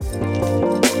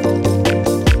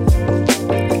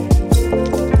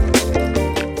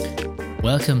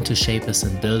Welcome to Shapers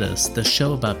and Builders, the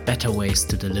show about better ways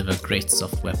to deliver great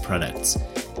software products.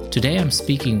 Today I'm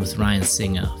speaking with Ryan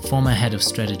Singer, former head of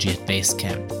strategy at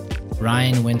Basecamp.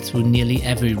 Ryan went through nearly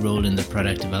every role in the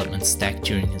product development stack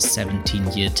during his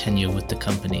 17-year tenure with the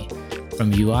company,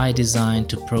 from UI design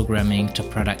to programming to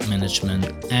product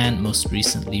management and most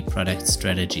recently product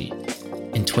strategy.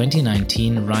 In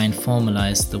 2019, Ryan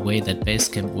formalized the way that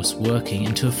Basecamp was working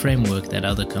into a framework that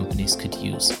other companies could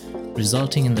use,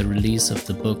 resulting in the release of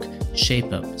the book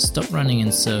Shape Up, Stop Running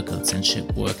in Circles and Ship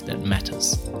Work That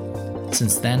Matters.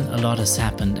 Since then, a lot has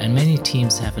happened and many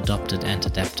teams have adopted and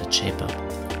adapted Shape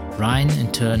Up. Ryan, in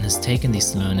turn, has taken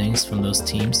these learnings from those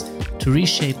teams to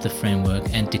reshape the framework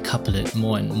and decouple it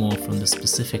more and more from the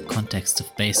specific context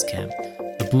of Basecamp,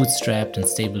 a bootstrapped and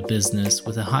stable business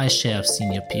with a high share of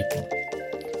senior people.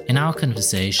 In our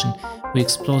conversation, we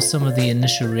explore some of the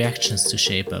initial reactions to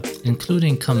Shape Up,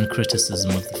 including common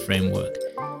criticism of the framework.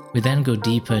 We then go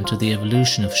deeper into the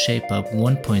evolution of Shape Up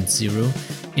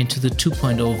 1.0 into the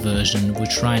 2.0 version,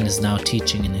 which Ryan is now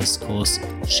teaching in his course,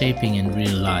 Shaping in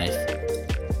Real Life.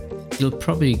 You'll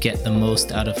probably get the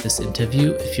most out of this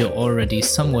interview if you're already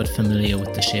somewhat familiar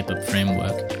with the Shape Up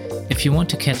framework. If you want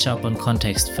to catch up on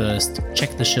context first,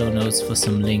 check the show notes for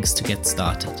some links to get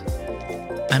started.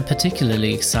 I'm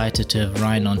particularly excited to have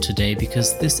Ryan on today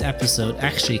because this episode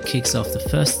actually kicks off the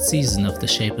first season of the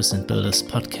Shapers and Builders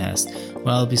podcast,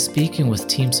 where I'll be speaking with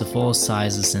teams of all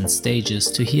sizes and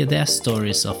stages to hear their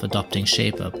stories of adopting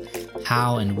Shape Up,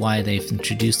 how and why they've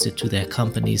introduced it to their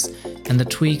companies, and the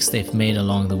tweaks they've made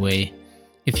along the way.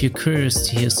 If you're curious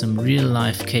to hear some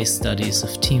real-life case studies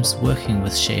of teams working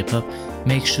with Shape Up,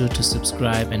 make sure to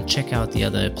subscribe and check out the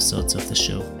other episodes of the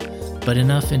show. But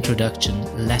enough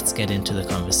introduction, let's get into the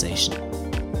conversation.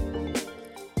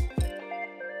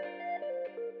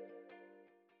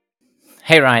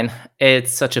 Hey Ryan,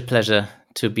 it's such a pleasure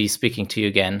to be speaking to you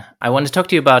again. I want to talk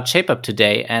to you about Shape Up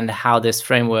today and how this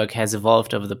framework has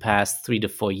evolved over the past 3 to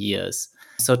 4 years.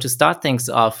 So to start things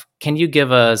off, can you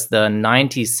give us the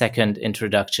 90-second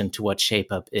introduction to what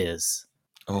Shape Up is?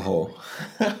 Oh,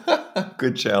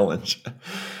 good challenge.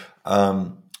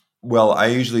 Well, I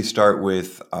usually start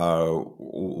with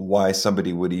why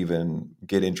somebody would even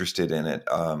get interested in it.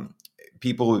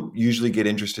 People usually get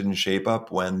interested in Shape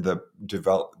Up when the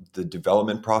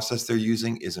development process they're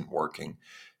using isn't working.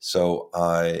 So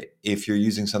if you're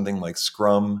using something like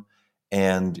Scrum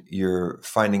and you're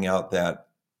finding out that,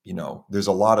 there's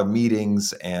a lot of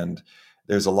meetings and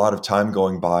there's a lot of time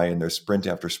going by and there's sprint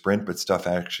after sprint, but stuff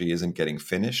actually isn't getting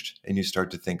finished. And you start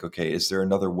to think, okay, is there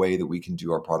another way that we can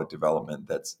do our product development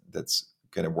that's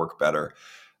going to work better?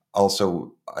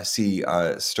 Also, I see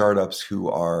startups who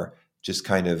are just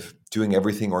kind of doing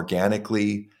everything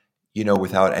organically,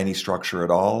 without any structure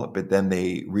at all. But then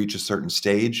they reach a certain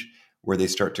stage where they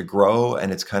start to grow.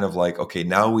 And it's kind of like, okay,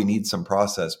 now we need some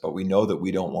process, but we know that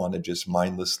we don't want to just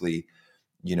mindlessly,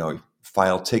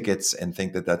 file tickets and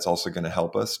think that that's also going to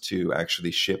help us to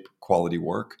actually ship quality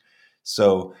work.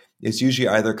 So it's usually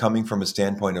either coming from a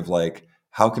standpoint of like,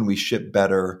 how can we ship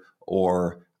better,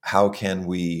 or how can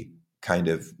we kind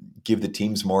of give the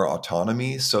teams more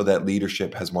autonomy so that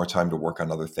leadership has more time to work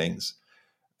on other things.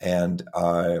 And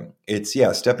it's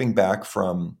stepping back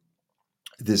from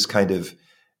this kind of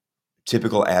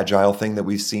typical agile thing that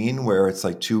we've seen where it's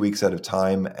like 2 weeks at a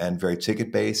time and very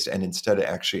ticket based, and instead of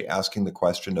actually asking the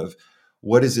question of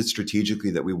what is it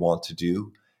strategically that we want to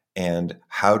do, and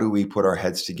how do we put our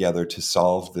heads together to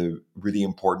solve the really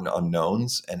important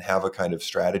unknowns and have a kind of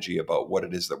strategy about what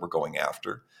it is that we're going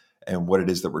after and what it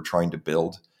is that we're trying to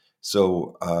build.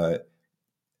 So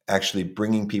actually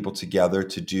bringing people together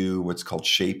to do what's called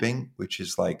shaping, which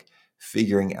is like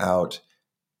figuring out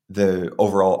the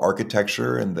overall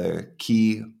architecture and the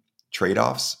key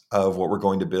trade-offs of what we're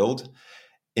going to build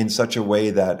in such a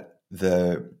way that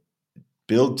the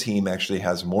build team actually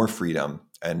has more freedom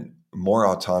and more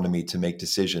autonomy to make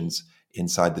decisions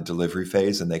inside the delivery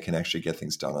phase, and they can actually get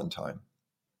things done on time.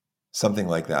 Something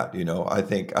like that, I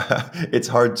think it's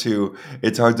hard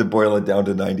to boil it down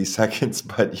to 90 seconds,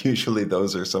 but usually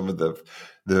those are some of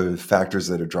the factors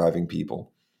that are driving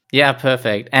people. Yeah,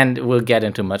 perfect. And we'll get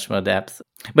into much more depth.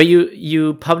 But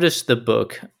you published the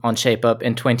book on Shape Up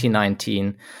in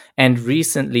 2019 and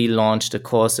recently launched a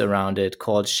course around it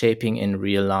called Shaping in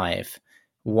Real Life.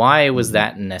 Why was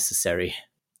that necessary?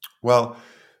 Well,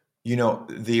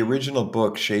 the original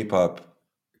book, Shape Up,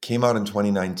 came out in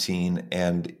 2019,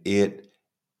 and it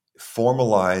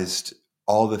formalized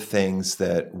all the things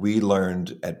that we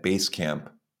learned at Basecamp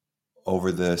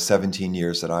over the 17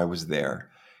 years that I was there.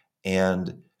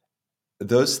 And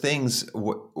those things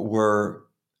were,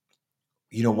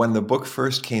 when the book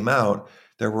first came out,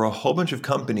 there were a whole bunch of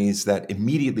companies that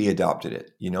immediately adopted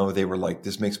it. They were like,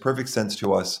 this makes perfect sense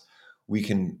to us. We're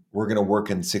going to work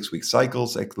in 6-week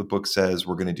cycles. Like the book says,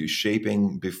 we're going to do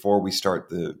shaping before we start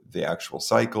the actual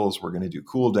cycles. We're going to do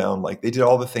cool down. Like they did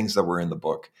all the things that were in the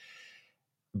book.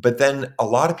 But then a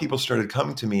lot of people started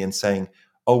coming to me and saying,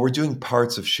 oh, we're doing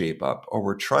parts of Shape Up, or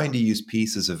we're trying to use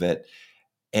pieces of it.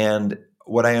 And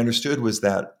what I understood was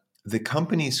that the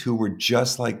companies who were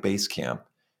just like Basecamp,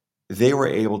 they were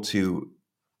able to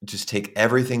just take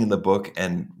everything in the book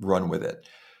and run with it.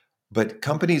 But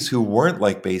companies who weren't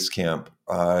like Basecamp,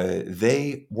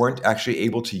 they weren't actually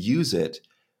able to use it,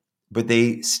 but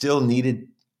they still needed,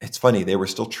 it's funny, they were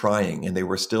still trying and they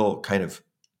were still kind of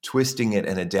twisting it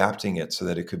and adapting it so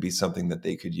that it could be something that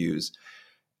they could use.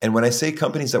 And when I say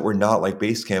companies that were not like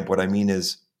Basecamp, what I mean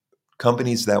is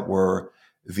companies that were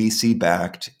VC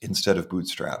backed instead of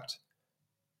bootstrapped.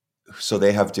 So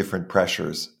they have different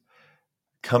pressures.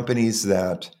 Companies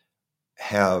that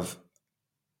have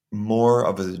more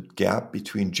of a gap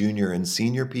between junior and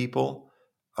senior people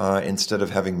instead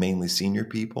of having mainly senior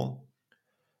people.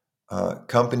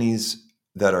 Companies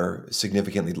that are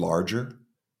significantly larger,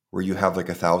 where you have like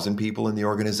 1,000 people in the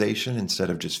organization instead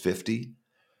of just 50.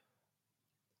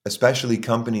 Especially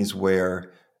companies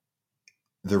where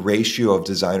the ratio of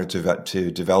designer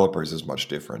to developers is much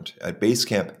different. At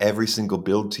Basecamp, every single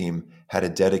build team had a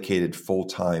dedicated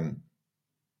full-time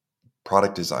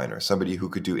product designer, somebody who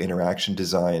could do interaction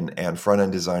design and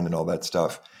front-end design and all that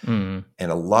stuff. And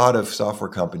a lot of software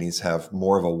companies have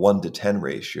more of a 1-to-10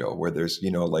 ratio where there's,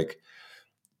 like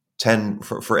 10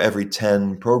 for every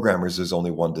 10 programmers, there's only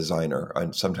one designer,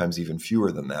 and sometimes even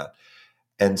fewer than that.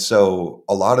 And so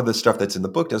a lot of the stuff that's in the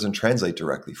book doesn't translate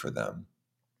directly for them.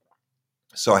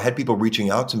 So I had people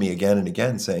reaching out to me again and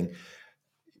again saying,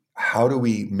 how do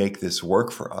we make this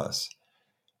work for us?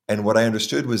 And what I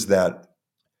understood was that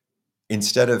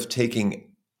instead of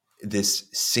taking this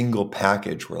single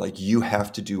package where like you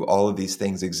have to do all of these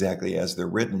things exactly as they're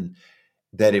written,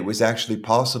 that it was actually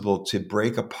possible to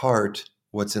break apart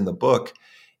what's in the book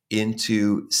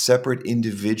into separate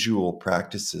individual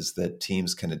practices that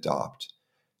teams can adopt.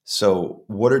 So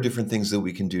what are different things that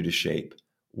we can do to shape?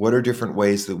 What are different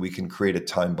ways that we can create a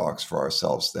time box for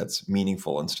ourselves that's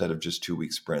meaningful instead of just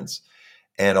 2-week sprints?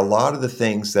 And a lot of the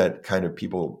things that kind of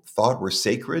people thought were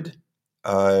sacred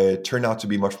turned out to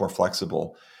be much more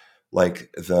flexible,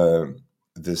 like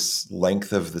this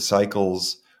length of the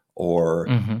cycles, or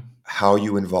how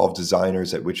you involve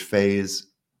designers at which phase,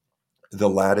 the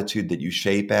latitude that you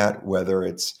shape at, whether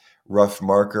it's rough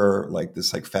marker, like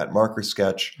this like fat marker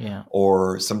sketch,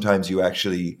 or sometimes you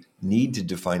actually need to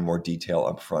define more detail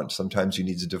up front. Sometimes you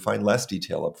need to define less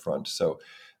detail up front. So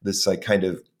this like kind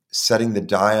of setting the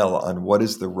dial on what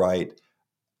is the right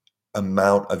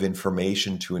amount of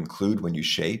information to include when you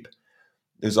shape.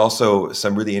 There's also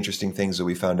some really interesting things that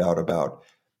we found out about,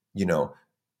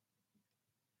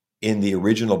 in the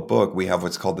original book, we have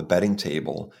what's called the betting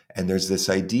table. And there's this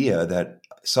idea that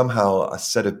somehow a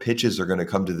set of pitches are going to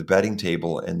come to the betting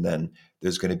table, and then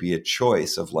there's going to be a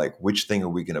choice of like, which thing are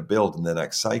we going to build in the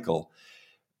next cycle?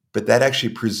 But that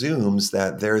actually presumes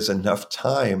that there's enough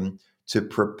time to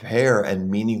prepare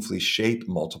and meaningfully shape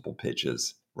multiple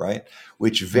pitches, right?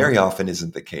 Which very often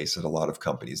isn't the case at a lot of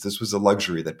companies. This was a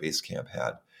luxury that Basecamp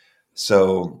had.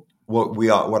 So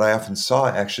what I often saw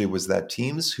actually was that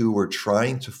teams who were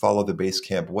trying to follow the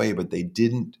Basecamp way, but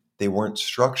they weren't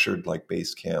structured like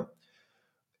Basecamp,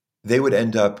 they would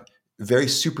end up very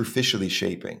superficially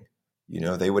shaping.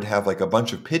 They would have like a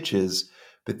bunch of pitches,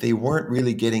 but they weren't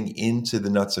really getting into the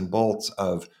nuts and bolts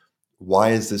of why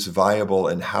is this viable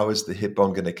and how is the hip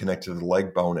bone going to connect to the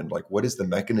leg bone, and like what is the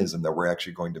mechanism that we're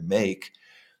actually going to make.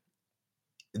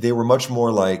 They were much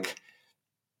more like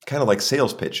kind of like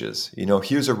sales pitches.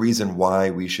 Here's a reason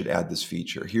why we should add this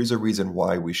feature. Here's a reason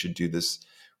why we should do this.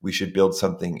 We should build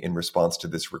something in response to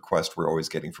this request we're always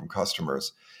getting from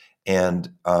customers.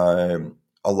 And a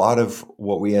lot of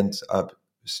what we end up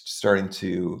starting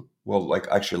to, a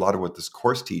lot of what this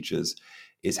course teaches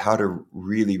is how to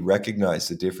really recognize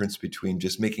the difference between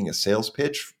just making a sales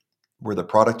pitch where the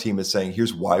product team is saying,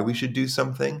 here's why we should do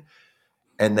something.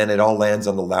 And then it all lands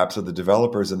on the laps of the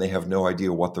developers and they have no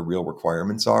idea what the real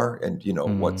requirements are and,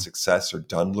 what success or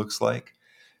done looks like.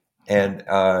 And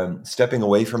stepping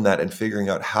away from that and figuring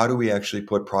out how do we actually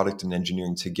put product and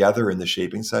engineering together in the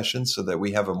shaping sessions so that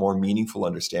we have a more meaningful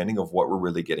understanding of what we're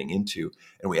really getting into.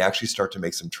 And we actually start to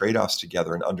make some trade-offs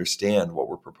together and understand what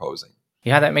we're proposing.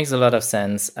 Yeah, that makes a lot of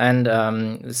sense. And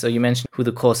so you mentioned who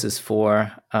the course is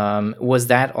for. Was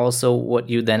that also what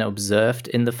you then observed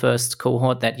in the first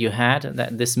cohort that you had,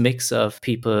 that this mix of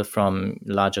people from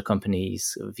larger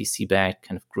companies, VC-backed,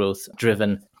 kind of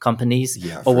growth-driven companies,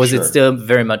 Yeah, or for was it sure. still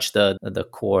very much the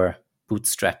core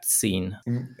bootstrapped scene?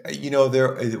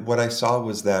 There what I saw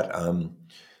was that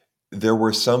there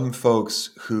were some folks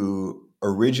who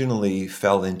originally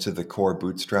fell into the core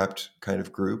bootstrapped kind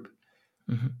of group,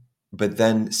 Hmm. but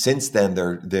then since then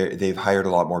they've hired a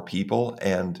lot more people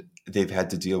and they've had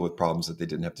to deal with problems that they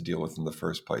didn't have to deal with in the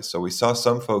first place. So we saw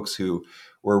some folks who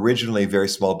were originally very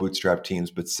small bootstrap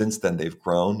teams, but since then they've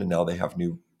grown and now they have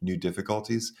new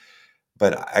difficulties.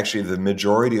 But actually, the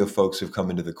majority of folks who've come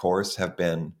into the course have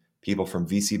been people from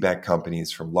VC-backed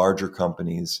companies, from larger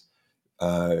companies,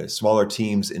 smaller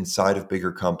teams inside of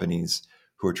bigger companies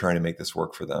who are trying to make this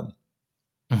work for them.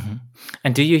 Hmm.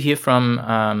 And do you hear from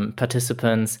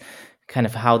participants kind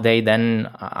of how they then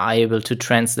are able to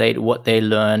translate what they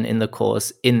learn in the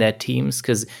course in their teams?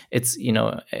 Because it's,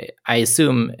 I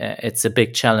assume it's a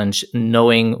big challenge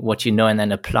knowing what you know and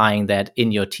then applying that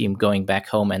in your team going back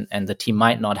home, and the team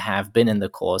might not have been in the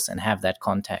course and have that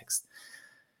context.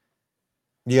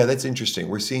 Yeah, that's interesting.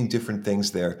 We're seeing different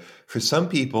things there. For some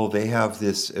people, they have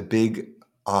this a big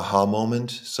aha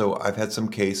moment. So I've had some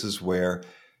cases where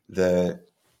the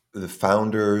the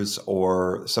founders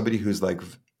or somebody who's like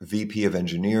VP of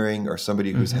engineering or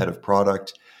somebody who's head Hmm. of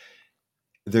product,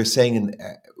 they're saying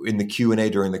in the Q&A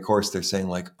during the course, they're saying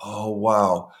like, "Oh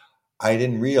wow, I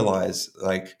didn't realize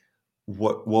like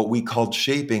what we called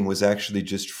shaping was actually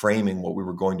just framing what we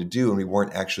were going to do, and we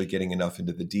weren't actually getting enough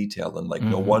into the detail. And like,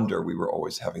 no Hmm. wonder we were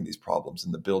always having these problems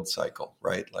in the build cycle,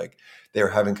 right? Like, they were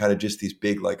having kind of just these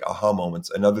big like aha moments.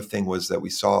 Another thing was that we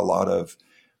saw a lot of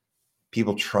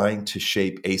people trying to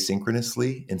shape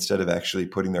asynchronously instead of actually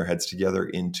putting their heads together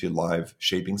into live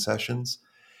shaping sessions.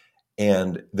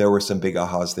 And there were some big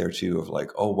ahas there too of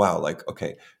like, oh wow, like,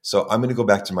 okay, so I'm going to go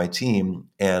back to my team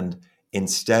and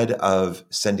instead of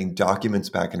sending documents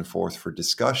back and forth for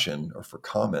discussion or for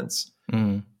comments,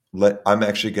 Mm. I'm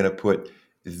actually going to put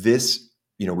this,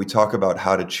 we talk about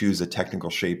how to choose a technical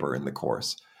shaper in the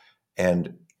course.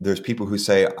 And there's people who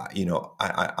say,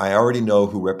 I already know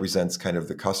who represents kind of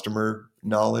the customer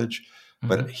knowledge,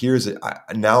 but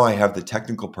Hmm. now I have the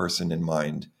technical person in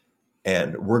mind,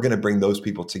 and we're going to bring those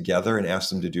people together and ask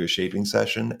them to do a shaping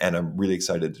session. And I'm really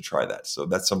excited to try that. So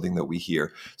that's something that we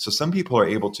hear. So some people are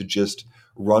able to just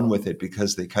run with it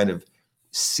because they kind of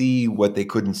see what they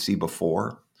couldn't see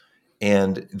before.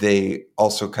 And they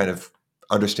also kind of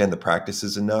understand the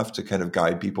practices enough to kind of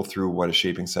guide people through what a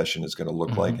shaping session is going to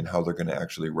look like Hmm. and how they're going to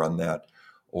actually run that,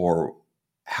 or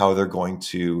how they're going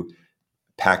to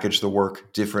package the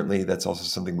work differently. That's also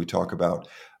something we talk about.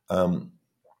 Um,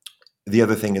 the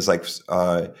other thing is like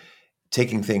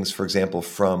taking things, for example,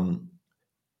 from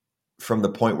the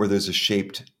point where there's a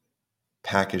shaped,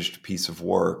 packaged piece of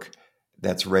work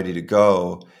that's ready to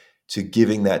go, to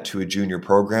giving that to a junior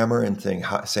programmer and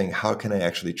saying how can I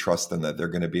actually trust them that they're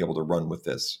going to be able to run with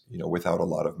this, without a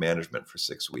lot of management for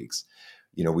 6 weeks.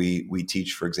 We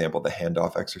teach, for example, the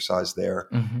handoff exercise there,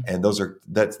 Hmm. and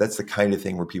that's the kind of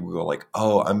thing where people go like,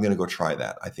 oh, I'm going to go try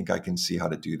that. I think I can see how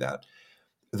to do that.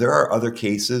 There are other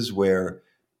cases where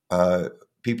uh,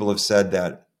 people have said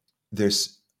that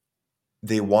there's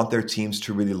they want their teams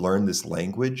to really learn this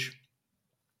language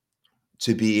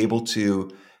to be able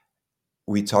to.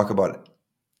 We talk about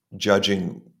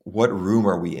judging what room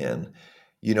are we in.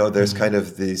 There's Hmm. kind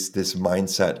of this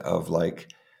mindset of like,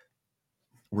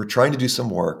 we're trying to do some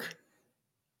work,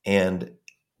 and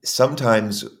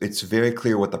sometimes it's very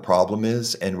clear what the problem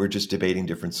is and we're just debating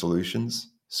different solutions,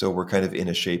 so we're kind of in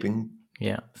a shaping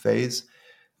Yeah. phase.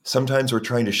 Sometimes we're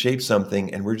trying to shape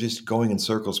something and we're just going in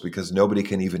circles because nobody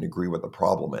can even agree what the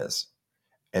problem is.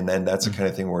 And then that's the kind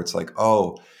of Hmm. thing where it's like,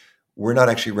 oh, we're not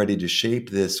actually ready to shape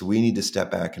this. We need to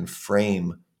step back and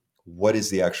frame what is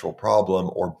the actual problem,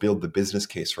 or build the business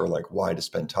case for like why to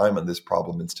spend time on this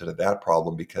problem instead of that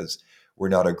problem, because we're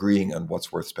not agreeing on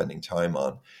what's worth spending time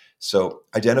on. So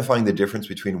identifying the difference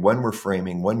between when we're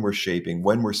framing, when we're shaping,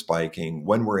 when we're spiking,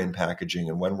 when we're in packaging,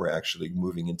 and when we're actually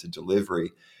moving into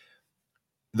delivery,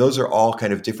 those are all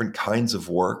kind of different kinds of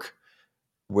work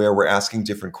where we're asking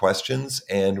different questions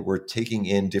and we're taking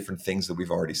in different things that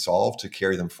we've already solved to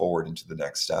carry them forward into the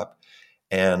next step.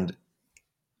 And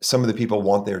some of the people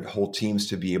want their whole teams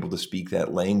to be able to speak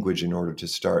that language in order to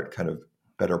start kind of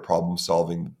better problem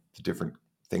solving the different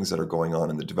things that are going on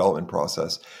in the development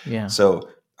process. Yeah. So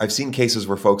I've seen cases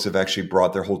where folks have actually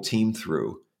brought their whole team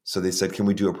through. So they said, can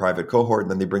we do a private cohort?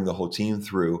 And then they bring the whole team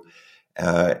through.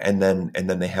 and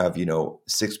then they have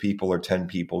 6 people or 10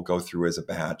 people go through as a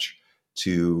batch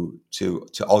to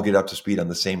all get up to speed on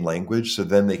the same language. So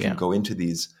then they can go into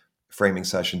these framing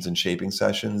sessions and shaping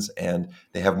sessions, and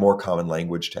they have more common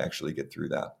language to actually get through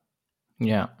that.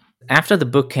 Yeah. After the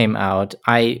book came out,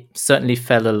 I certainly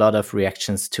felt a lot of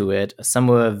reactions to it. Some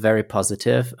were very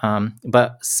positive,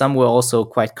 but some were also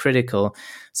quite critical.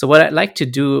 So what I'd like to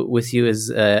do with you is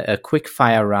a quick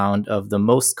fire round of the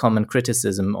most common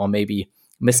criticism or maybe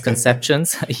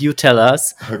misconceptions. You tell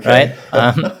us, right?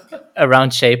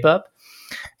 Around ShapeUp,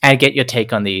 and get your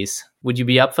take on these. Would you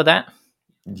be up for that?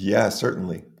 Yeah,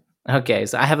 certainly. Okay,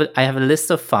 so I have a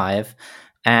list of 5,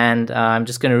 and I'm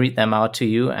just going to read them out to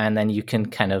you, and then you can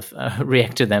kind of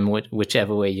react to them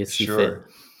whichever way you see fit.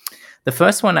 The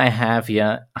first one I have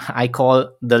here, I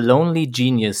call the lonely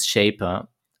genius shaper,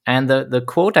 and the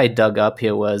quote I dug up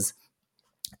here was,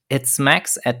 "It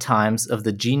smacks at times of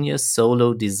the genius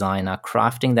solo designer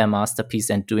crafting their masterpiece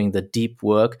and doing the deep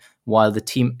work while the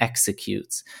team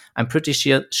executes. I'm pretty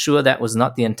sure that was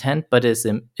not the intent, but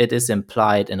it is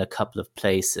implied in a couple of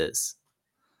places."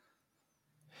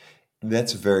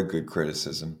 That's a very good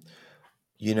criticism.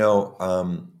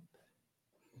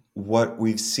 What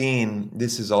we've seen,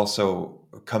 this is also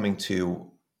coming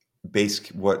to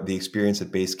what the experience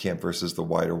at Basecamp versus the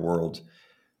wider world.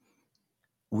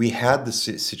 We had the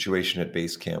situation at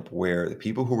Basecamp where the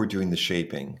people who were doing the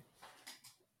shaping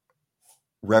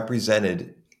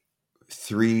represented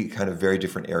 3 kind of very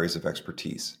different areas of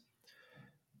expertise.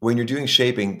 When you're doing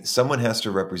shaping, someone has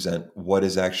to represent what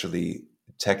is actually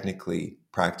technically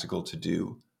practical to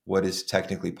do, what is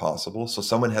technically possible. So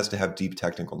someone has to have deep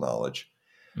technical knowledge.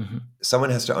 Mm-hmm. Someone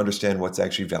has to understand what's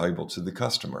actually valuable to the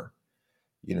customer.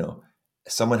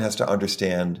 Someone has to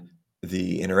understand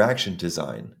the interaction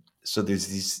design. So there's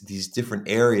these different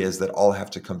areas that all have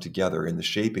to come together in the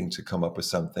shaping to come up with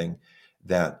something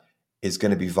that is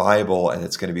going to be viable and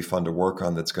it's going to be fun to work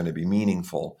on, that's going to be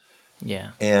meaningful.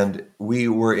 Yeah. And we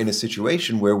were in a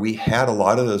situation where we had a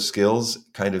lot of those skills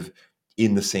kind of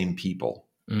in the same people.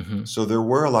 Mm-hmm. So there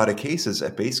were a lot of cases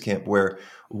at Basecamp where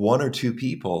 1 or 2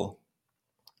 people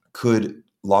could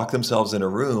lock themselves in a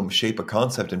room, shape a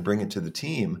concept, and bring it to the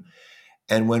team.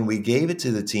 And when we gave it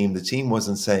to the team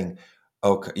wasn't saying,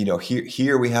 "Okay,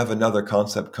 here we have another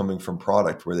concept coming from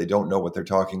product where they don't know what they're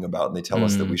talking about, and they tell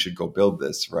us that we should go build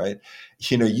this," right?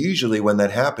 Usually when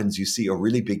that happens, you see a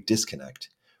really big disconnect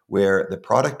where the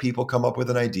product people come up with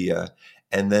an idea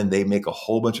and then they make a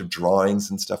whole bunch of drawings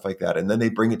and stuff like that. And then they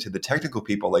bring it to the technical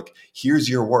people like, "Here's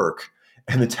your work."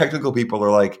 And the technical people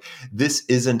are like, "This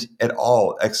isn't at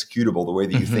all executable the way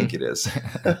that you think it is."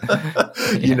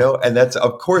 And that's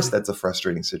a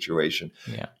frustrating situation.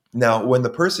 Yeah. Now, when the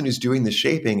person who's doing the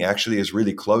shaping actually is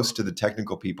really close to the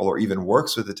technical people or even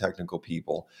works with the technical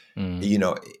people,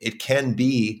 it can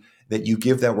be that you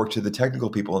give that work to the technical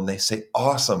people and they say,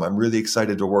 "Awesome, I'm really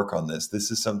excited to work on this.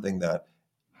 This is something that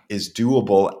is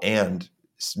doable and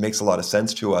makes a lot of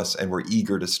sense to us, and we're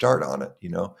eager to start on it."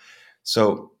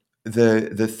 So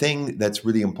the thing that's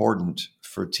really important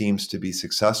for teams to be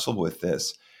successful with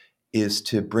this is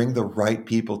to bring the right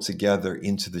people together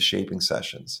into the shaping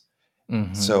sessions.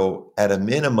 Mm-hmm. So at a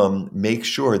minimum, make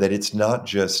sure that it's not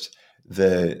just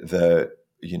the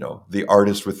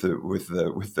artist with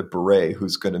the beret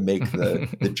who's going to make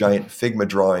the giant Figma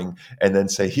drawing and then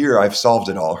say, "Here, I've solved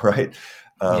it all," right?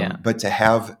 But to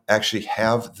have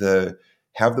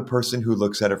the person who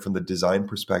looks at it from the design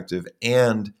perspective,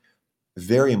 and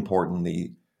very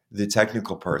importantly, the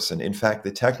technical person. In fact,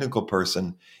 the technical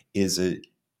person is a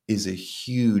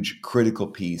huge critical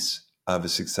piece of a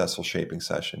successful shaping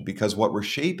session, because what we're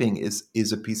shaping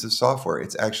is a piece of software.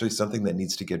 It's actually something that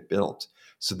needs to get built.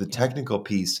 So the technical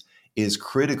piece is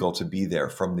critical to be there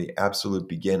from the absolute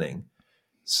beginning.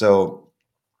 So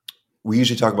we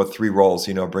usually talk about 3 roles,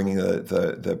 bringing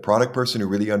the product person who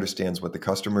really understands what the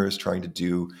customer is trying to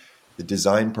do, the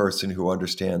design person who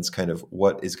understands kind of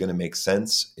what is going to make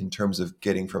sense in terms of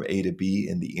getting from A to B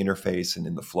in the interface and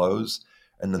in the flows,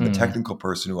 and then the technical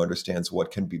person who understands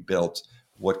what can be built,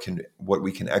 what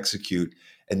we can execute,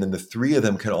 and then the 3 of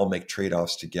them can all make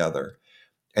trade-offs together.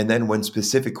 And then when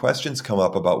specific questions come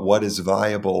up about what is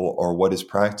viable or what is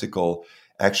practical,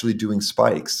 actually doing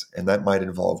spikes, and that might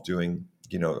involve doing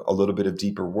a little bit of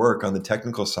deeper work on the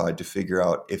technical side to figure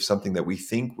out if something that we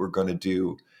think we're going to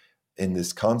do in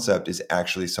this concept is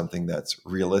actually something that's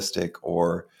realistic,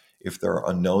 or if there are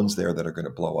unknowns there that are going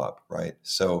to blow up, right?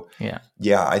 So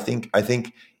I think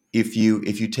if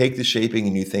you take the shaping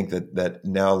and you think that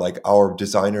now like our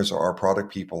designers or our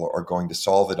product people are going to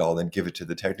solve it all, then give it to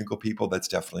the technical people, that's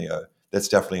definitely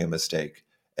a mistake.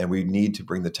 And we need to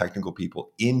bring the technical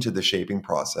people into the shaping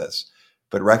process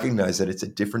but recognize that it's a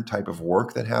different type of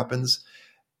work that happens,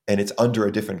 and it's under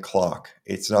a different clock.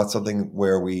 It's not something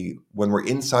where when we're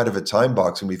inside of a time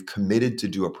box and we've committed to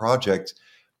do a project,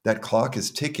 that clock is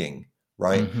ticking,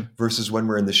 right? Mm-hmm. Versus when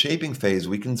we're in the shaping phase,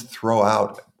 we can throw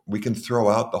out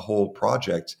the whole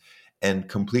project and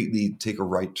completely take a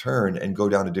right turn and go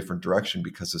down a different direction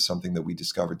because of something that we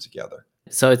discovered together.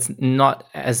 So it's not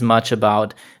as much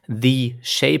about the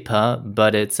shaper,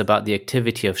 but it's about the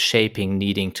activity of shaping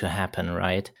needing to happen,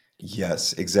 right?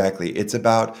 Yes, exactly. It's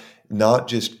about not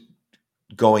just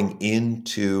going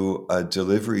into a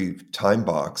delivery time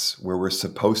box where we're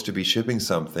supposed to be shipping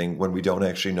something when we don't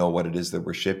actually know what it is that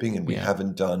we're shipping, and we Yeah.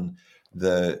 haven't done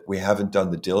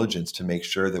the diligence to make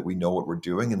sure that we know what we're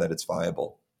doing and that it's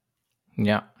viable.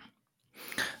 Yeah.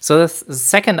 So the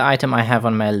second item I have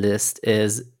on my list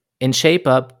is, in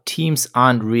ShapeUp, teams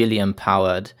aren't really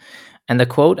empowered. And the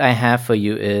quote I have for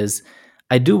you is,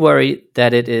 I do worry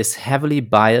that it is heavily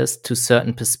biased to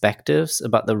certain perspectives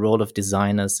about the role of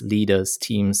designers, leaders,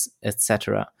 teams,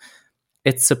 etc.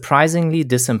 It's surprisingly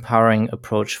disempowering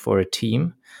approach for a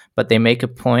team, but they make a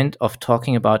point of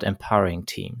talking about empowering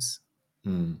teams.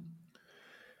 Hmm.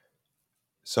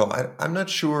 So I'm not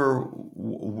sure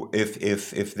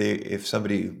if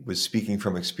somebody was speaking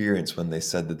from experience when they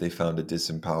said that they found it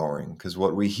disempowering, because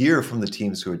what we hear from the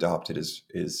teams who adopt it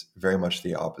is very much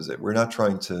the opposite. We're not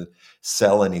trying to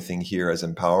sell anything here as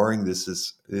empowering. This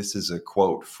is a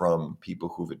quote from people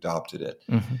who've adopted it.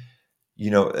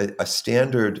 Mm-hmm. A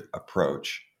standard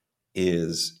approach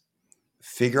is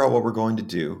figure out what we're going to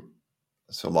do.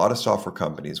 So a lot of software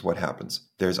companies, what happens?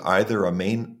 There's either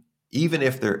even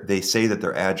if they say that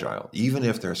they're agile, even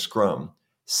if they're Scrum,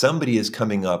 somebody is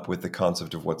coming up with the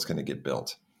concept of what's going to get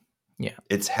built. Yeah.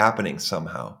 It's happening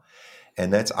somehow.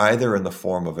 And that's either in the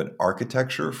form of an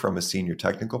architecture from a senior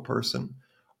technical person,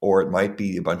 or it might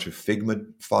be a bunch of Figma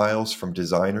files from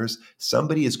designers.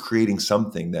 Somebody is creating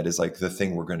something that is like the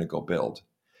thing we're going to go build.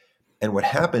 And what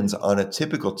happens on a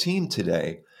typical team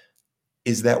today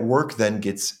is that work then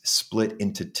gets split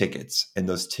into tickets, and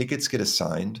those tickets get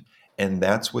assigned, and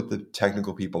that's what the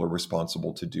technical people are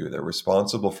responsible to do. They're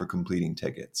responsible for completing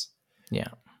tickets. Yeah.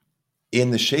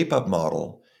 In the ShapeUp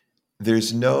model,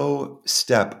 there's no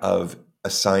step of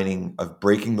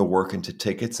breaking the work into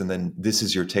tickets, and then this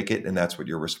is your ticket, and that's what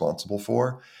you're responsible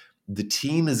for. The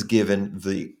team is given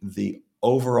the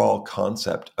overall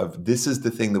concept of this is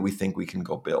the thing that we think we can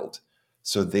go build.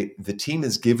 So the team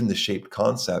is given the shaped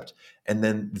concept, and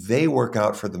then they work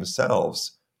out for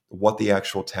themselves what the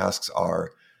actual tasks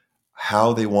are,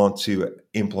 how they want to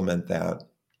implement that.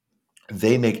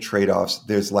 They make trade-offs.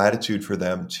 There's latitude for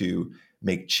them to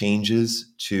make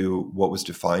changes to what was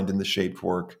defined in the shaped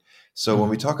work. So when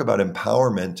we talk about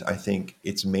empowerment, I think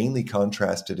it's mainly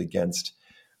contrasted against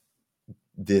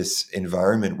this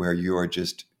environment where you are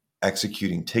just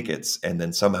executing tickets, and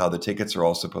then somehow the tickets are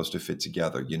all supposed to fit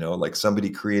together. Like somebody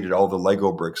created all the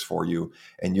Lego bricks for you,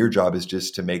 and your job is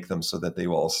just to make them so that they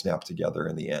will all snap together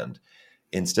in the end.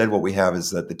 Instead, what we have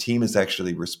is that the team is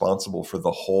actually responsible for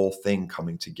the whole thing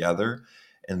coming together,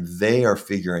 and they are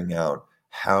figuring out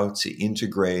how to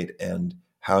integrate and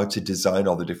how to design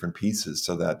all the different pieces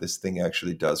so that this thing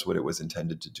actually does what it was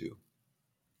intended to do.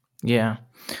 Yeah.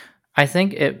 I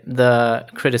think the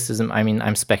criticism, I mean,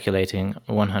 I'm speculating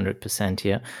 100%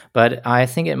 here, but I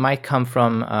think it might come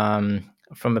from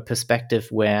a perspective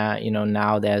where,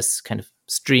 now there's kind of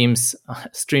streams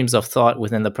of thought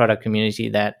within the product community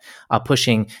that are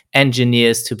pushing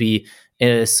engineers to be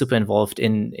super involved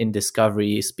in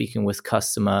discovery, speaking with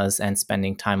customers, and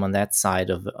spending time on that side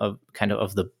of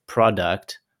the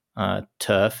product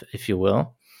turf, if you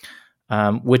will.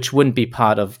 Which wouldn't be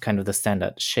part of kind of the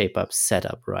standard ShapeUp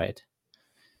setup, right?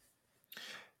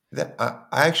 I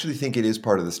actually think it is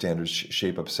part of the standard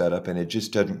ShapeUp setup, and it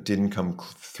just didn't come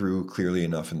through clearly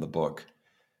enough in the book.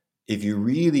 If you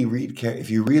really read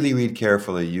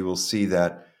carefully, you will see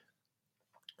that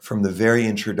from the very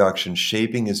introduction,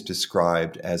 shaping is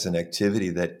described as an activity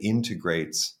that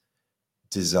integrates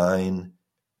design,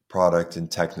 product,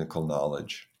 and technical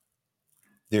knowledge.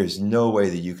 There's no way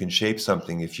that you can shape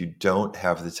something if you don't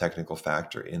have the technical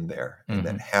factor in there, and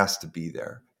that has to be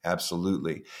there.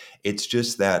 Absolutely. It's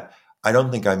just that I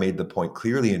don't think I made the point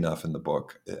clearly enough in the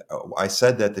book. I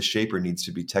said that the shaper needs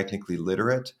to be technically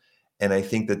literate, and I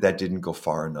think that didn't go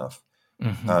far enough.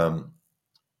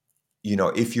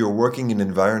 If you're working in an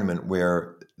environment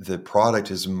where the product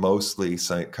is mostly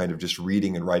kind of just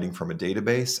reading and writing from a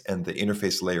database and the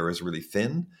interface layer is really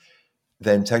thin,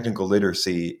 then technical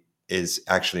literacy is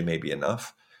actually maybe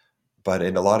enough. But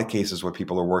in a lot of cases where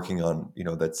people are working on,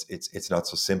 it's not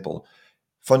so simple.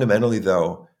 Fundamentally,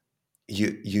 though,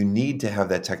 you need to have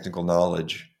that technical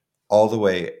knowledge all the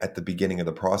way at the beginning of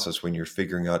the process when you're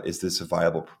figuring out, is this a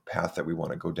viable path that we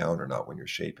want to go down or not when you're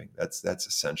shaping? That's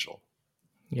essential.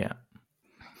 Yeah.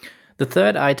 The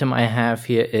third item I have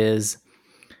here is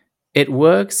it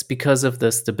works because of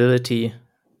the stability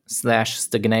 /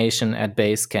 stagnation at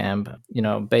Basecamp.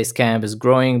 Basecamp is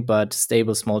growing, but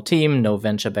stable small team, no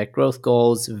venture-backed growth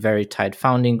goals, very tight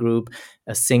founding group,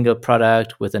 a single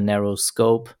product with a narrow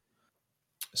scope.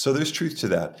 So there's truth to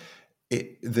that.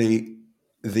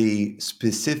 The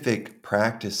specific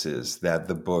practices that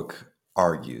the book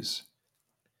argues,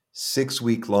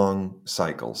 6-week-long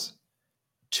cycles,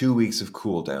 2 weeks of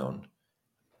cool down,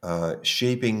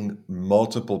 shaping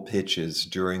multiple pitches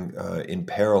during in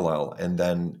parallel, and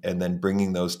then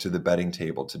bringing those to the betting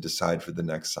table to decide for the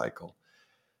next cycle.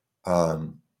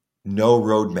 No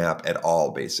roadmap at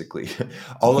all, basically.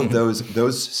 All of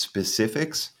those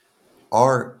specifics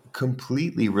are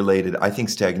completely related. I think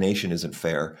stagnation isn't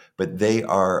fair, but they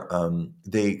are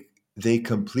they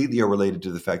completely are related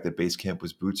to the fact that Basecamp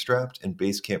was bootstrapped, and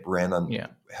Basecamp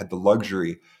had the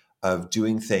luxury of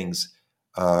doing things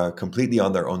completely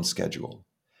on their own schedule.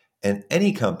 And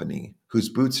any company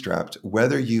who's bootstrapped,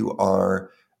 whether you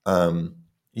are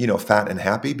fat and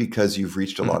happy because you've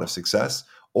reached a lot of success,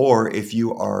 or if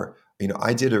you are,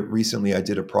 I did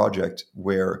a project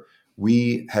where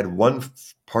we had one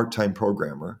part-time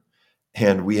programmer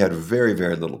and we had very,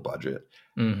 very little budget.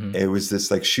 Mm-hmm. It was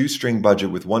this like shoestring budget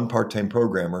with one part-time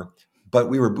programmer, but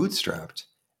we were bootstrapped.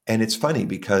 And it's funny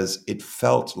because it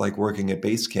felt like working at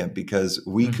Basecamp because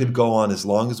we could go on as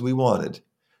long as we wanted.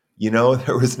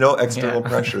 There was no external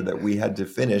pressure that we had to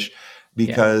finish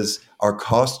because our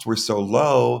costs were so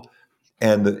low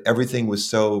and everything was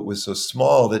so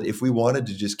small that if we wanted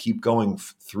to just keep going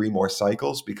 3 more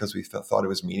cycles because we thought it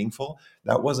was meaningful,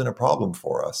 that wasn't a problem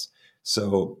for us.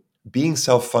 So being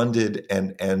self-funded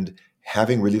and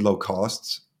having really low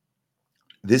costs,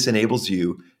 this enables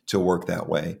you to work that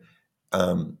way.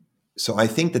 So I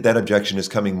think that objection is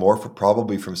coming more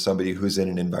probably from somebody who's in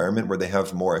an environment where they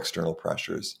have more external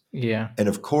pressures. Yeah. And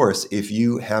of course, if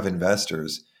you have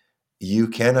investors, you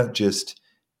cannot just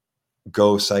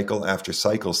go cycle after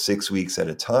cycle 6 weeks at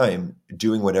a time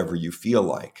doing whatever you feel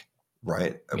like,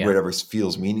 right? Yeah. Whatever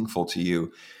feels meaningful to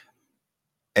you.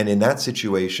 And in that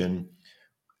situation,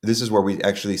 this is where we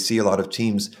actually see a lot of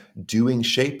teams doing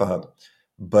shape up,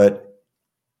 but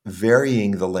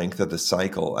varying the length of the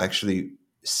cycle, actually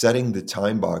setting the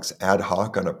time box ad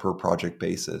hoc on a per project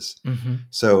basis. Mm-hmm.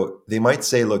 So they might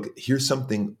say, look, here's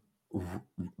something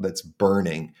that's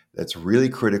burning, that's really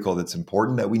critical, that's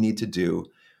important that we need to do.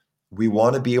 We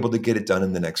want to be able to get it done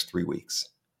in the next 3 weeks.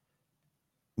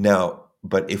 Now,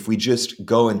 but if we just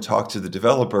go and talk to the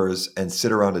developers and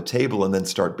sit around a table and then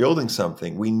start building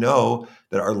something, we know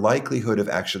that our likelihood of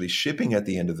actually shipping at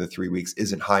the end of the 3 weeks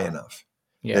isn't high enough.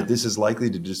 Yeah. That this is likely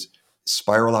to just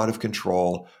spiral out of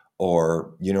control,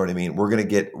 or you know what I mean? We're gonna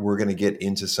get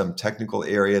into some technical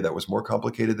area that was more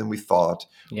complicated than we thought,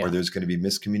 or there's going to be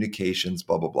miscommunications,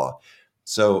 blah blah blah.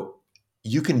 So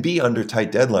you can be under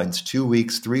tight deadlines, 2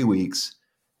 weeks, 3 weeks,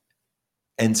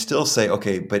 and still say,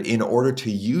 okay, but in order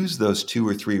to use those 2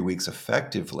 or 3 weeks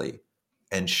effectively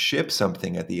and ship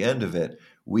something at the end of it,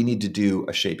 we need to do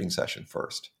a shaping session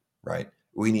first, right?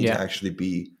 We need to actually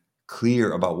be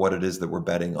clear about what it is that we're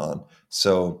betting on.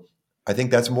 So I think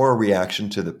that's more a reaction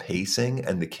to the pacing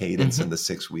and the cadence in the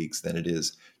 6 weeks than it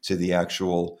is to the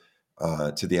actual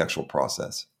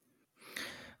process.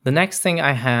 The next thing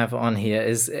I have on here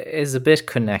is a bit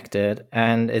connected,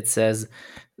 and it says,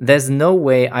 there's no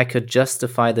way I could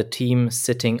justify the team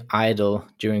sitting idle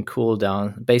during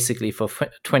cooldown, basically for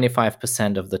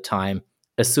 25% of the time,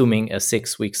 assuming a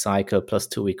 6-week cycle plus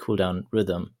 2-week cooldown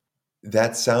rhythm.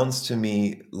 That sounds to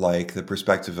me like the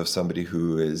perspective of somebody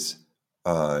who is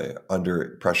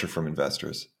under pressure from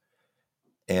investors.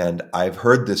 And I've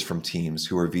heard this from teams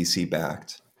who are VC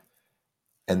backed.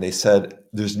 And they said,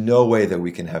 there's no way that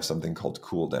we can have something called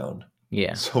cool down.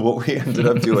 Yeah. So what we ended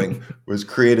up doing was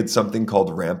created something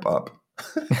called ramp up.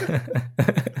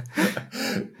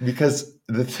 Because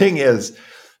the thing is,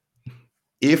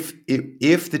 if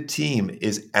the team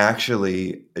is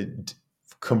actually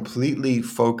completely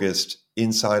focused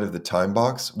inside of the time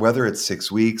box, whether it's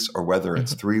 6 weeks or whether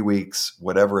it's 3 weeks,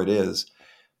 whatever it is,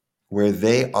 where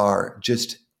they are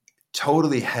just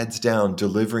totally heads down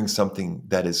delivering something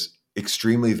that is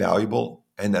extremely valuable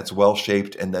and that's well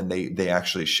shaped, and then they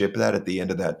actually ship that at the end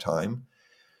of that time,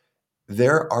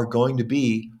 there are going to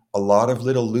be a lot of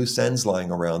little loose ends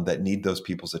lying around that need those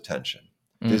people's attention.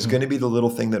 There's going to be the little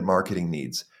thing that marketing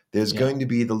needs. There's going to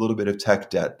be the little bit of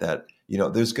tech debt that,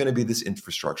 there's going to be this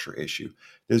infrastructure issue.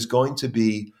 There's going to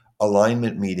be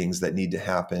alignment meetings that need to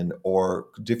happen, or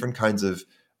different kinds of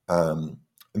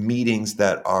meetings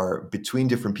that are between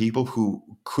different people who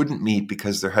couldn't meet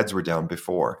because their heads were down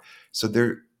before. So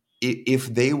if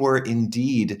they were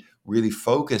indeed really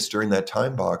focused during that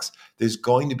time box, there's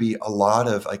going to be a lot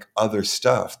of like other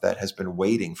stuff that has been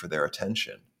waiting for their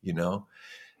attention, you know?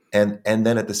 And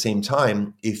then at the same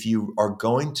time, if you are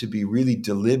going to be really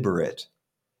deliberate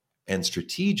and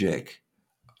strategic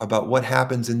about what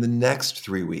happens in the next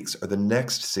 3 weeks or the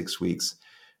next 6 weeks,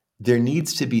 there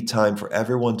needs to be time for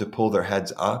everyone to pull their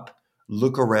heads up,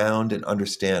 look around, and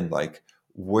understand like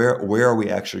where are we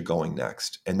actually going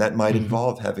next. And that might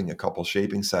involve having a couple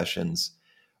shaping sessions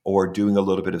or doing a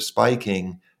little bit of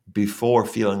spiking before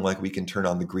feeling like we can turn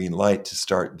on the green light to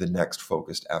start the next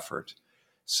focused effort.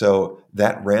 So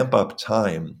that ramp up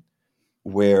time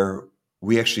where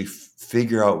we actually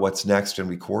figure out what's next and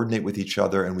we coordinate with each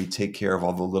other and we take care of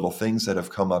all the little things that have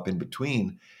come up in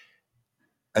between,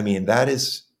 I mean, that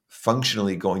is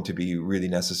functionally going to be really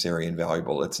necessary and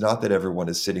valuable. It's not that everyone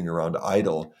is sitting around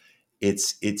idle.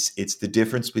 It's the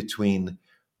difference between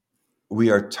we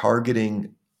are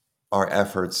targeting our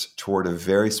efforts toward a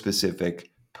very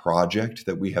specific project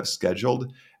that we have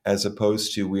scheduled, as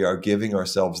opposed to we are giving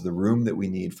ourselves the room that we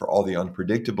need for all the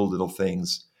unpredictable little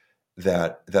things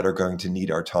that are going to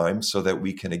need our time so that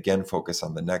we can again focus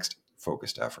on the next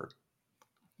focused effort.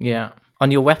 Yeah.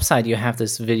 On your website, you have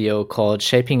this video called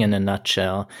Shaping in a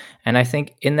Nutshell. And I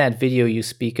think in that video, you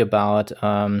speak about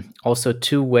also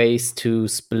 2 ways to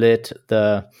split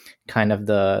the kind of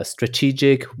the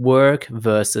strategic work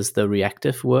versus the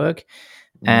reactive work.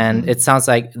 And it sounds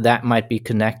like that might be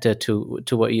connected to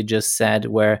what you just said,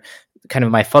 where kind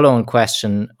of my follow-on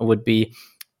question would be,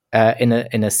 in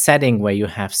a setting where you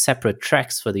have separate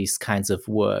tracks for these kinds of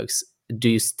works, do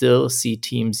you still see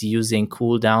teams using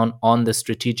cool down on the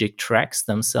strategic tracks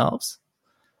themselves,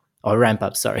 or ramp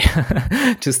up? Sorry,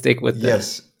 to stick with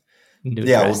yes, new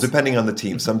yeah. tracks. Well, depending on the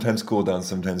team, sometimes cool down,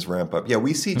 sometimes ramp up. Yeah,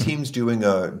 we see teams doing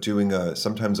a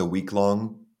sometimes a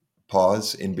week-long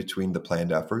pause in between the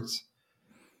planned efforts,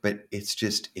 but it's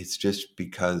just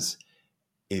because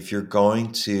if you're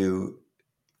going to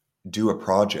do a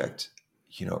project,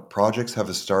 you know, projects have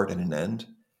a start and an end,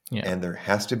 and there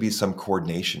has to be some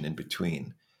coordination in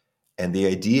between. And the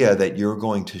idea that you're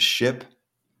going to ship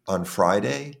on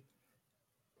Friday,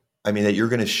 I mean, that you're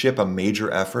going to ship a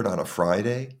major effort on a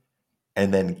Friday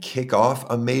and then kick off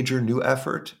a major new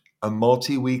effort, a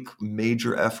multi-week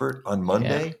major effort on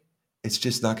Monday, it's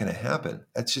just not going to happen.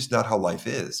 That's just not how life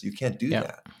is. You can't do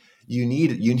that. You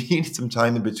need some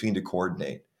time in between to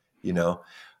coordinate, you know?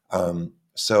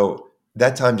 So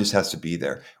that time just has to be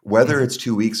there. Whether it's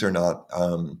 2 weeks or not,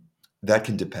 that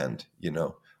can depend, you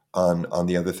know, on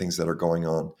the other things that are going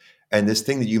on. And this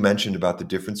thing that you mentioned about the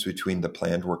difference between the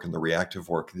planned work and the reactive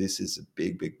work, this is a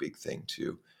big, big, big thing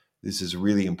too. This is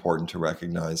really important to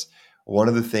recognize. One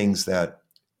of the things that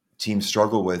teams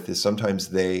struggle with is sometimes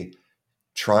they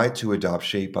try to adopt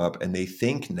Shape Up and they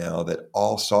think now that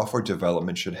all software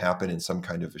development should happen in some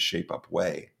kind of a Shape Up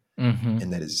way.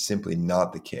 And that is simply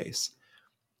not the case.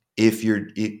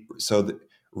 So the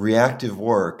reactive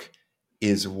work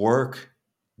is work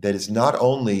that is not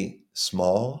only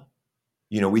small.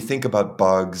 You know, we think about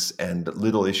bugs and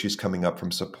little issues coming up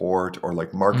from support, or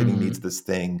like marketing needs this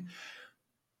thing.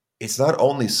 It's not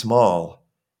only small,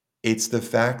 it's the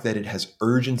fact that it has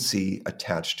urgency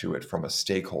attached to it from a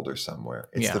stakeholder somewhere.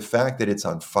 It's the fact that it's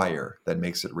on fire that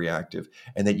makes it reactive,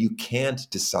 and that you can't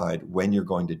decide when you're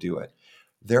going to do it.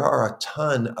 There are a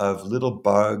ton of little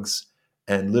bugs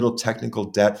and little technical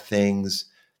debt things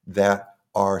that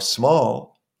are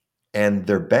small and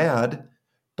they're bad,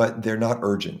 but they're not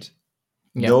urgent.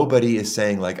 Nobody is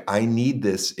saying like, I need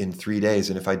this in 3 days,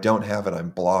 and if I don't have it, I'm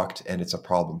blocked and it's a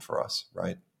problem for us,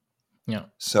 right? Yeah.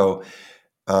 So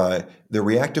the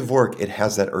reactive work, it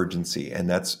has that urgency, and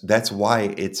that's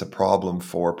why it's a problem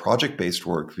for project-based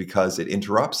work, because it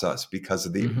interrupts us because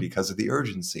of the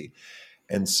urgency.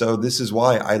 And so this is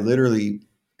why I literally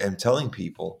am telling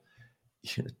people,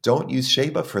 don't use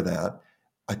ShapeUp for that.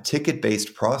 A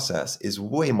ticket-based process is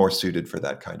way more suited for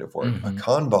that kind of work. A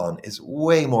Kanban is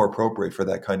way more appropriate for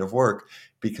that kind of work,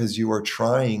 because you are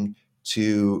trying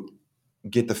to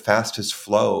get the fastest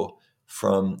flow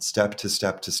from step to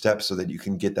step to step so that you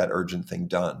can get that urgent thing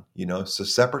done, you know? So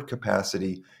separate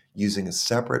capacity, using a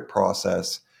separate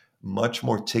process, much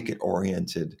more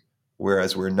ticket-oriented,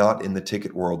 whereas we're not in the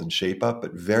ticket world in ShapeUp,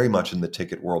 but very much in the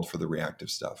ticket world for the reactive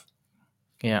stuff.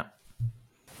 Yeah.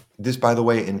 This, by the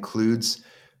way, includes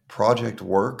project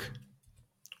work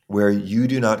where you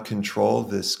do not control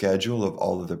the schedule of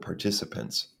all of the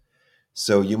participants.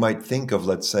 So you might think of,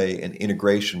 let's say, an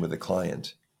integration with a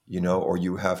client. or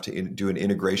you have to do an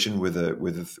integration with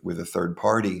a third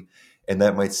party, and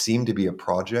that might seem to be a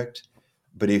project.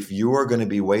 But if you are going to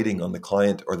be waiting on the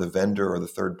client or the vendor or the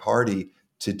third party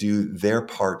to do their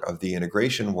part of the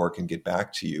integration work and get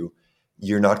back to you,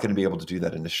 you're not going to be able to do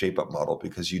that in a shape-up model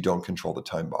because you don't control the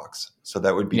time box. So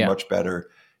that would be much better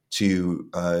to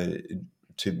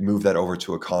move that over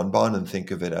to a Kanban and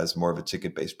think of it as more of a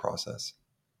ticket-based process.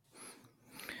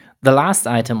 The last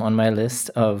item on my list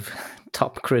of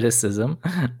top criticism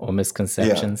or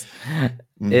misconceptions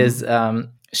is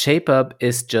ShapeUp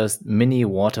is just mini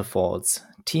waterfalls.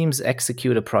 Teams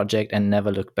execute a project and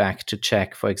never look back to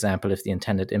check, for example, if the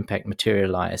intended impact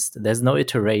materialized. There's no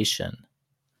iteration.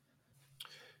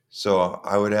 So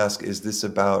I would ask, is this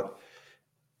about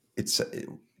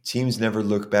teams never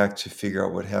look back to figure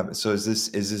out what happened? So is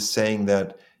this saying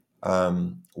that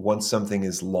once something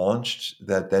is launched,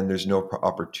 that then there's no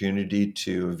opportunity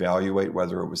to evaluate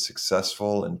whether it was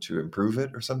successful and to improve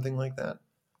it or something like that?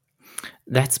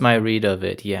 That's my read of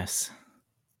it, yes.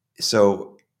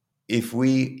 So if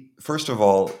we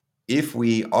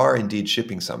are indeed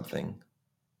shipping something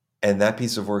and that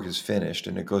piece of work is finished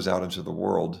and it goes out into the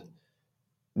world,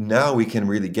 now we can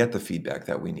really get the feedback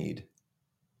that we need.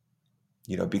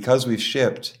 Because we've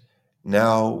shipped,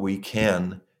 now we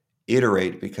can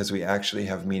iterate because we actually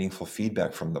have meaningful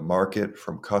feedback from the market,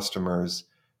 from customers,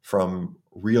 from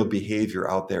real behavior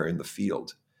out there in the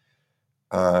field.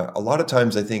 A lot of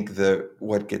times I think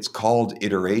what gets called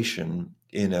iteration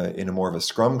in a more of a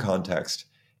Scrum context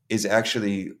is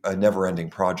actually a never-ending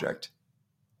project.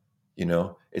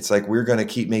 It's like we're going to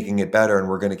keep making it better and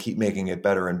we're going to keep making it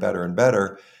better and better and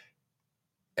better.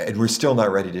 And we're still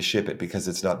not ready to ship it because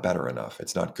it's not better enough.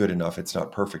 It's not good enough. It's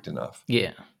not perfect enough.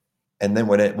 Yeah. And then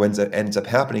what ends up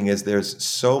happening is there's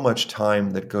so much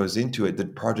time that goes into it. The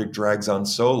project drags on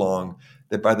so long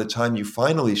that by the time you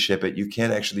finally ship it, you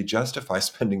can't actually justify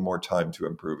spending more time to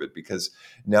improve it because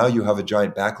now you have a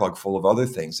giant backlog full of other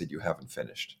things that you haven't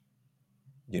finished.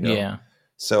 Yeah.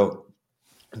 So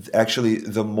actually,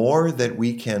 the more that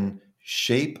we can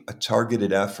shape a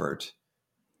targeted effort,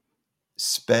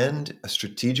 spend a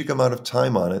strategic amount of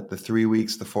time on it, the 3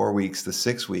 weeks, the 4 weeks, the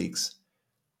 6 weeks,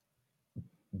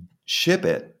 ship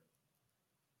it,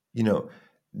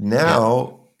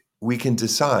 now we can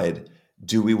decide,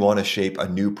 do we want to shape a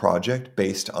new project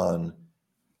based on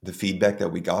the feedback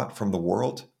that we got from the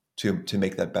world to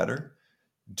make that better?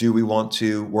 Do we want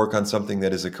to work on something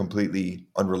that is a completely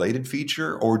unrelated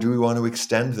feature, or do we want to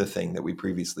extend the thing that we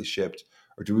previously shipped?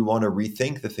 Or do we want to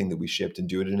rethink the thing that we shipped and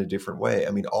do it in a different way?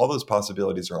 I mean, all those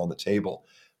possibilities are on the table,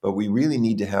 but we really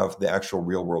need to have the actual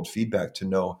real world feedback to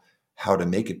know how to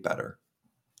make it better.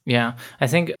 Yeah, I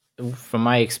think from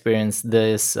my experience,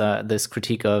 this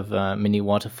critique of mini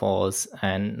waterfalls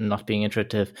and not being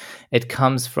iterative, it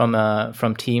comes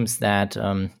from teams that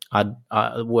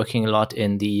are working a lot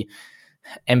in the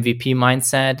MVP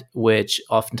mindset, which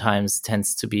oftentimes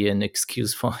tends to be an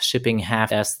excuse for shipping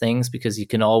half-assed things because you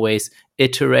can always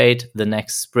iterate the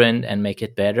next sprint and make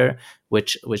it better,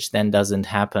 which then doesn't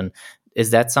happen. Is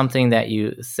that something that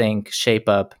you think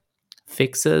ShapeUp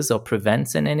fixes or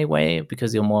prevents in any way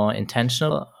because you're more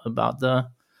intentional about the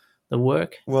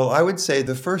work? Well, I would say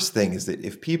the first thing is that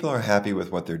if people are happy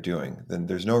with what they're doing, then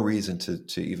there's no reason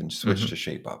to even switch to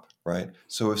ShapeUp, right?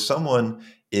 So if someone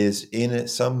is in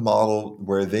some model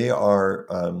where they are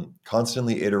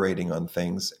constantly iterating on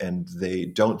things and they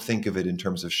don't think of it in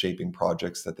terms of shaping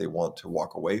projects that they want to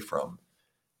walk away from,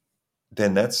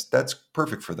 then that's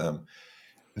perfect for them.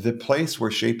 The place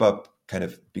where ShapeUp kind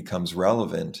of becomes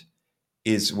relevant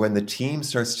is when the team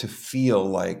starts to feel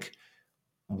like,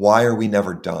 why are we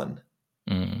never done?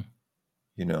 When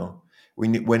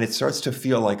it starts to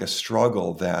feel like a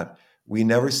struggle that we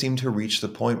never seem to reach the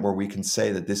point where we can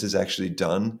say that this is actually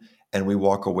done and we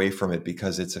walk away from it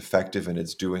because it's effective and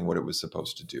it's doing what it was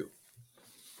supposed to do.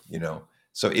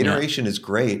 So iteration is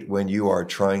great when you are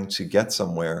trying to get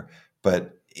somewhere,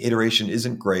 but iteration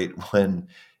isn't great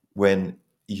when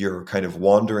you're kind of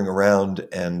wandering around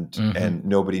and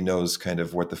nobody knows kind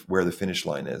of where the finish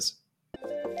line is.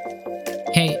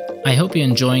 Hey, I hope you're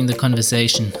enjoying the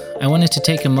conversation. I wanted to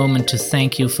take a moment to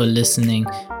thank you for listening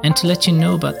and to let you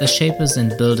know about the Shapers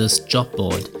and Builders job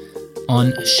board.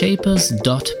 On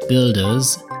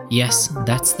shapers.builders, yes,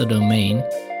 that's the domain,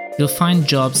 you'll find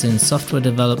jobs in software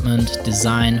development,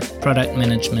 design, product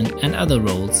management, and other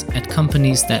roles at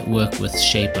companies that work with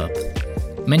ShapeUp.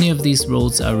 Many of these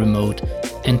roles are remote,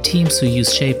 and teams who use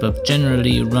ShapeUp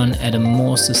generally run at a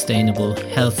more sustainable,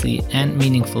 healthy, and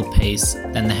meaningful pace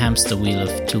than the hamster wheel of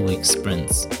 2-week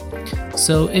sprints.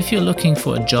 So if you're looking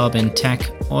for a job in tech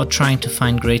or trying to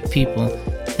find great people,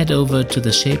 head over to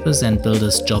the Shapers and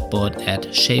Builders job board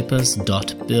at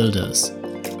shapers.builders.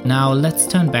 Now let's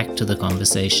turn back to the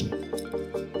conversation.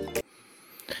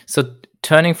 So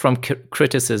turning from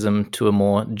criticism to a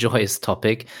more joyous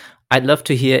topic, I'd love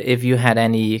to hear if you had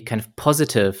any kind of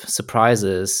positive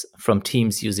surprises from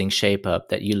teams using ShapeUp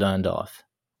that you learned of.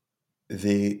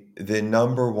 The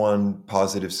number one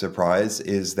positive surprise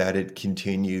is that it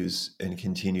continues and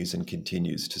continues and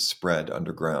continues to spread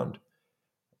underground.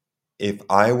 If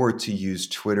I were to use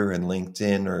Twitter and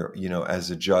LinkedIn or, as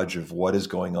a judge of what is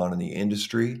going on in the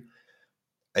industry,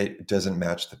 it doesn't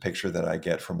match the picture that I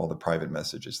get from all the private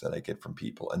messages that I get from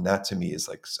people. And that to me is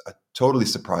like totally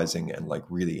surprising and like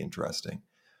really interesting.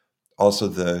 Also,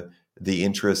 the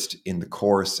interest in the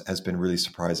course has been really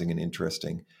surprising and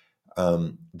interesting.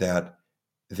 That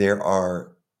there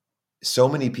are so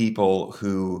many people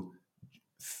who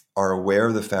are aware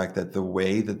of the fact that the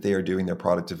way that they are doing their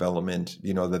product development,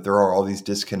 that there are all these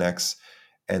disconnects,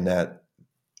 and that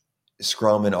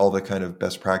Scrum and all the kind of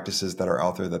best practices that are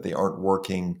out there, that they aren't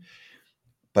working,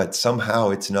 but somehow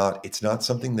it's not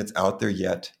something that's out there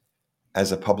yet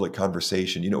as a public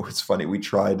conversation. It's funny. We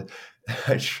tried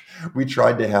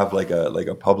to have like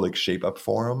a public ShapeUp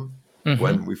forum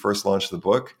when we first launched the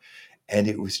book, and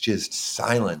it was just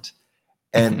silent.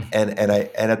 And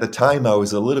at the time I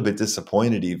was a little bit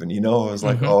disappointed even, I was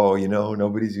like,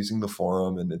 nobody's using the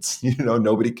forum, and it's,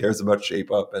 nobody cares about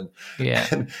ShapeUp.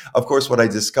 And of course, what I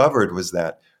discovered was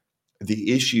that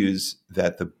the issues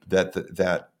that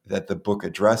the book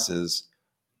addresses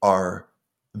are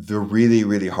the really,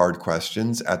 really hard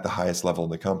questions at the highest level in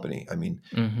the company. I mean,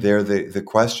 they're the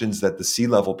questions that the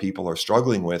C-level people are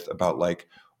struggling with about like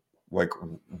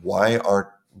why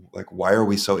are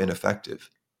we so ineffective?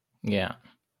 Yeah.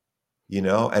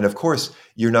 And of course,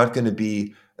 you're not going to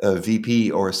be a VP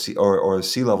or a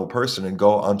C-level person and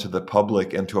go onto the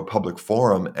public and to a public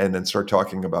forum and then start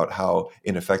talking about how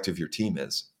ineffective your team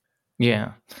is.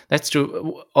 Yeah, that's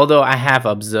true. Although I have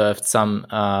observed some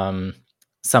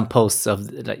posts of,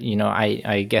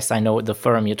 I guess I know the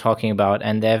forum you're talking about,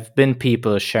 and there have been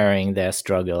people sharing their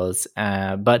struggles.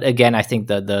 But again, I think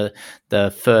that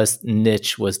the first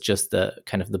niche was just the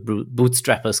kind of the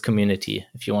bootstrappers community,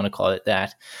 if you want to call it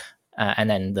that, and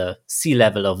then the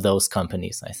C-level of those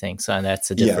companies, I think. So, and that's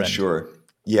a different. Yeah, sure.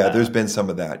 Yeah, there's been some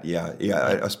of that. Yeah.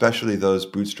 Especially those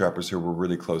bootstrappers who were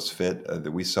really close fit.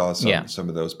 That we saw some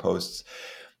of those posts.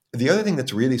 The other thing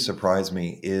that's really surprised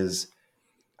me is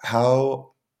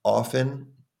how often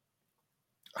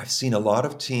I've seen a lot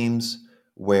of teams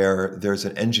where there's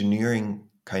an engineering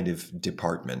kind of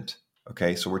department.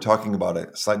 Okay, so we're talking about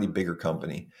a slightly bigger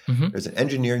company. There's an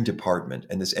engineering department,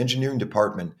 and this engineering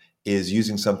department is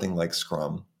using something like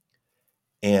Scrum.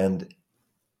 And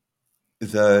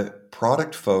the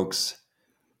product folks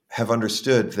have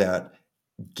understood that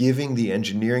giving the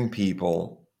engineering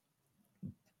people,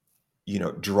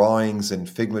 drawings and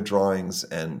Figma drawings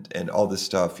and all this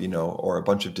stuff, or a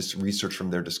bunch of research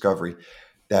from their discovery,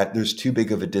 that there's too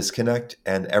big of a disconnect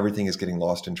and everything is getting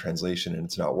lost in translation and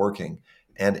it's not working.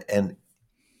 And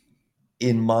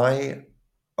in my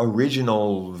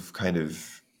original kind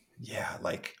of,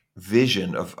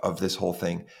 vision of this whole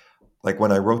thing, like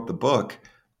when I wrote the book,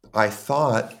 I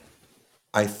thought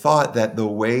that the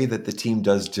way that the team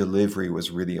does delivery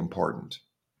was really important.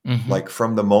 Like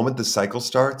from the moment the cycle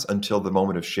starts until the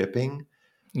moment of shipping,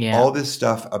 all this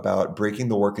stuff about breaking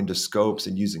the work into scopes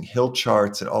and using hill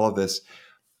charts and all of this,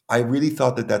 I really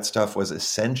thought that stuff was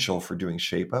essential for doing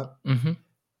ShapeUp,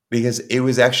 because it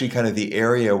was actually kind of the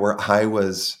area where I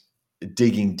was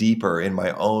digging deeper in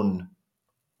my own,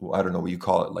 I don't know what you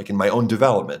call it, like in my own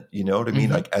development, you know what I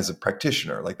mean? Like as a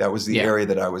practitioner, like that was the area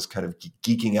that I was kind of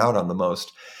geeking out on the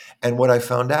most. And what I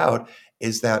found out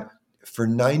is that for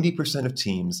 90% of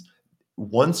teams,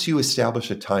 once you establish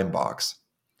a time box,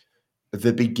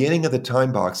 the beginning of the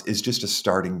time box is just a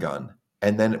starting gun.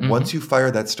 And then once you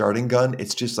fire that starting gun,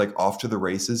 it's just like off to the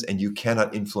races, and you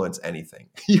cannot influence anything.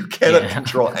 You cannot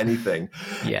control anything.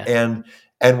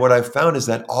 And what I've found is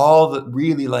that all the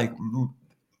really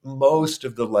most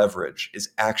of the leverage is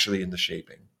actually in the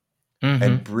shaping,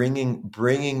 and bringing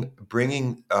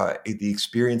the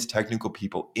experienced technical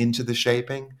people into the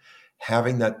shaping,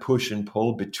 having that push and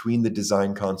pull between the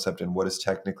design concept and what is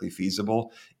technically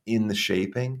feasible in the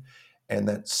shaping. And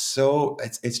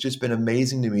it's just been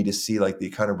amazing to me to see like the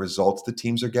kind of results the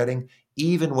teams are getting,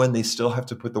 even when they still have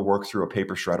to put the work through a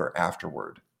paper shredder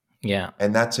afterward. Yeah.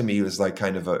 And that to me was like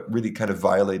really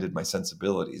violated my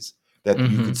sensibilities, that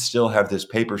you could still have this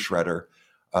paper shredder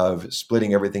of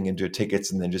splitting everything into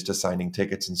tickets and then just assigning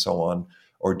tickets and so on,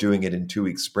 or doing it in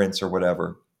 2-week sprints or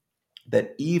whatever.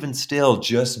 That even still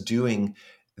just doing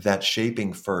that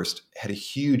shaping first had a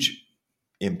huge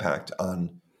impact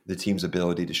on the team's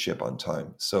ability to ship on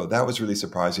time. So that was really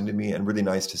surprising to me and really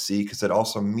nice to see, because it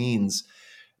also means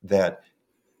that,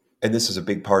 and this is a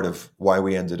big part of why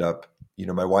we ended up,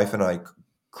 my wife and I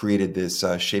created this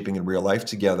Shaping in Real Life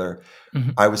together.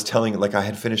 Mhm. I was telling, like, I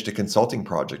had finished a consulting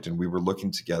project and we were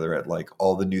looking together at like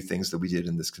all the new things that we did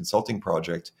in this consulting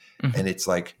project. Mhm. And it's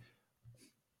like,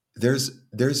 there's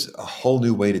a whole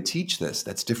new way to teach this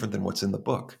that's different than what's in the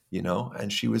book,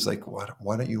 And she was like, why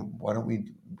don't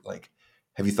we, like,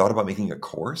 have you thought about making a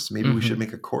course? Maybe we should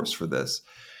make a course for this.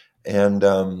 And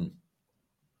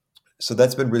so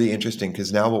that's been really interesting,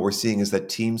 because now what we're seeing is that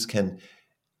teams can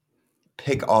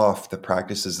pick off the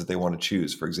practices that they want to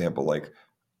choose. For example, like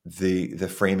the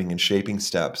framing and shaping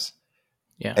steps.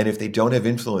 Yeah. And if they don't have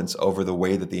influence over the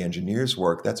way that the engineers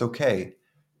work, that's okay.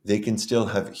 They can still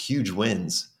have huge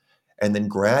wins. And then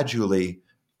gradually,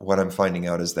 what I'm finding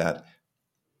out is that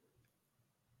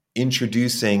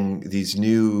introducing these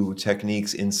new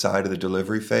techniques inside of the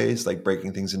delivery phase, like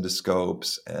breaking things into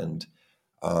scopes and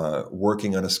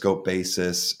working on a scope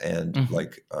basis, and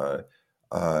like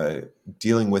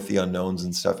dealing with the unknowns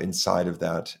and stuff inside of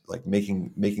that, like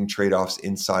making trade-offs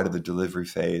inside of the delivery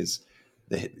phase,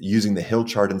 using the hill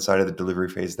chart inside of the delivery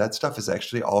phase, that stuff is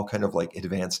actually all kind of like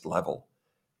advanced level.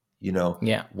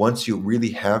 Yeah. Once you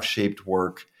really have shaped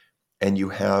work and you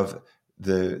have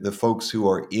the folks who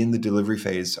are in the delivery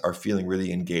phase are feeling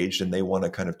really engaged and they want to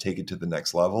kind of take it to the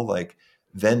next level, like,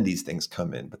 then these things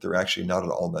come in, but they're actually not at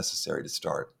all necessary to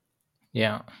start.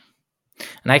 Yeah.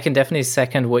 And I can definitely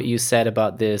second what you said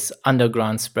about this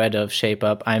underground spread of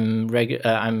ShapeUp.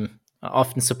 I'm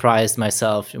often surprised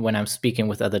myself when I'm speaking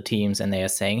with other teams and they are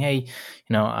saying, "Hey,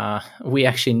 we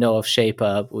actually know of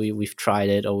ShapeUp. We've tried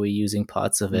it, or we're using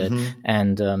parts of it."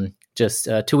 And just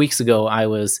 2 weeks ago, I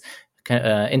was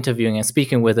interviewing and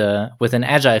speaking with an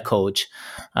agile coach.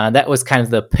 That was kind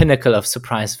of the pinnacle of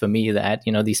surprise for me, that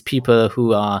these people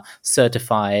who are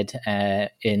certified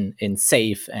in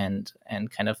SAFe and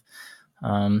kind of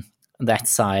that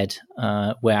side,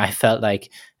 where I felt like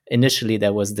initially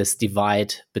there was this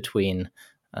divide between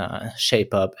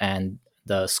ShapeUp and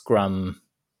the Scrum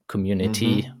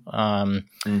community.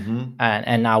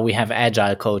 And now we have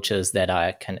agile coaches that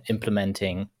are kind of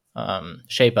implementing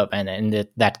ShapeUp, and in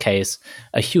that case,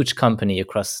 a huge company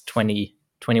across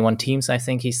 21 teams, I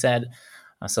think he said.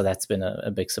 So that's been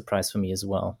a big surprise for me as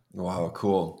well. Wow,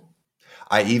 cool.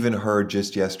 I even heard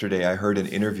just yesterday, I heard an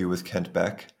interview with Kent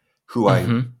Beck, who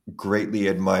I greatly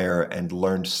admire and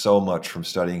learned so much from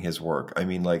studying his work. I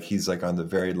mean, like, he's like on the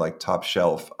very like top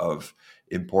shelf of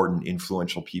important,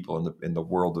 influential people in the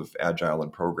world of agile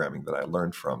and programming that I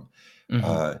learned from,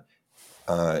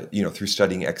 through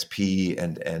studying XP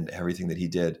and everything that he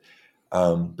did.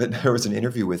 But there was an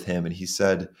interview with him, and he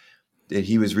said that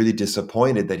he was really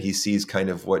disappointed that he sees kind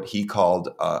of what he called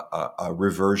a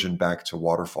reversion back to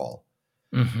waterfall.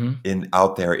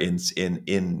 Out there in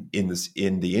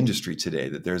the industry today,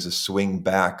 that there's a swing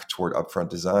back toward upfront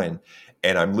design.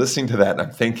 And I'm listening to that and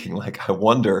I'm thinking, like, I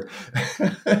wonder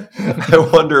if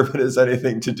it has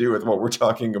anything to do with what we're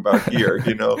talking about here,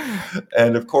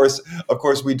 And of course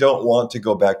we don't want to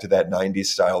go back to that 90s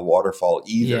style waterfall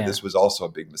either. Yeah. This was also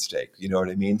a big mistake. You know what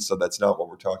I mean? So that's not what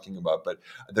we're talking about. But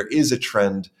there is a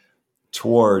trend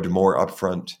toward more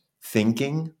upfront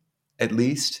thinking, at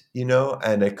least,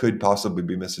 and it could possibly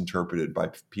be misinterpreted by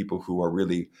people who are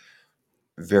really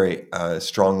very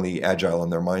strongly agile in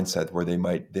their mindset, where they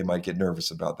might get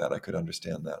nervous about that. I could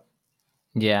understand that.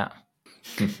 Yeah.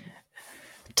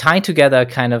 Tying together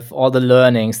kind of all the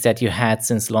learnings that you had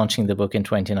since launching the book in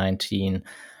 2019,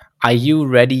 are you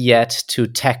ready yet to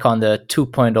tack on the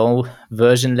 2.0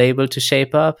 version label to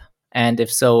ShapeUp? And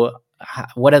if so,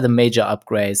 what are the major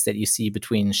upgrades that you see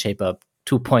between ShapeUp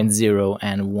 2.0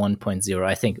 and 1.0?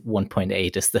 I think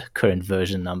 1.8 is the current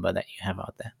version number that you have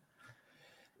out there.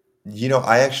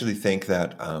 I actually think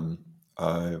that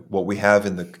what we have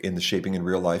in the Shaping in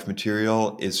Real Life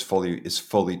material is fully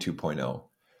 2.0.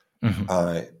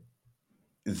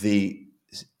 The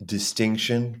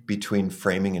distinction between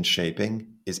framing and shaping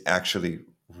is actually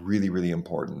really, really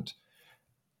important.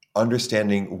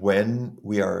 Understanding when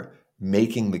we are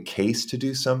making the case to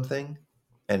do something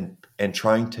and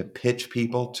trying to pitch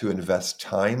people to invest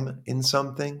time in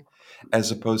something,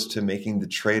 as opposed to making the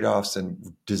trade-offs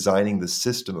and designing the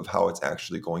system of how it's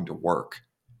actually going to work.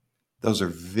 Those are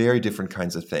very different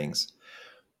kinds of things.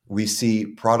 We see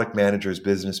product managers,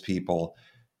 business people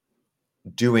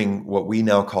doing what we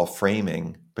now call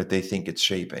framing, but they think it's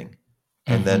shaping.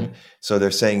 And then, so they're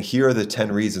saying, here are the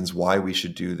 10 reasons why we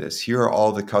should do this. Here are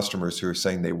all the customers who are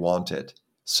saying they want it.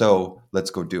 So let's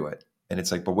go do it. And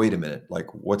it's like, but wait a minute,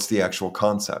 like what's the actual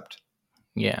concept?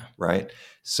 Yeah. Right.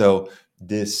 So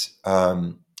this,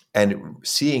 and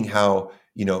seeing how,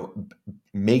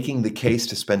 making the case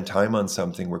to spend time on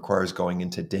something requires going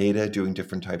into data, doing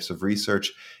different types of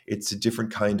research. It's a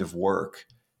different kind of work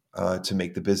to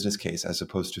make the business case as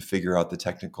opposed to figure out the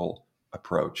technical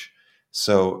approach.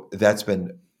 So that's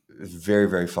been very,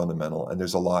 very fundamental. And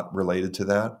there's a lot related to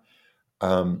that.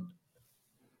 Um,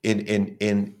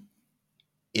 in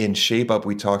Shape Up,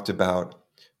 we talked about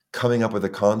coming up with a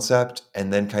concept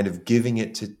and then kind of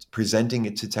presenting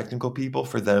it to technical people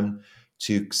for them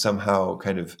to somehow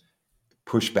kind of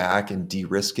push back and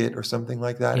de-risk it or something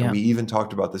like that. And Yeah. we even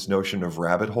talked about this notion of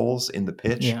rabbit holes in the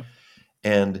pitch. Yeah.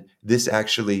 And this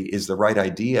actually is the right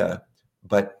idea,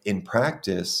 but in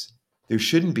practice, there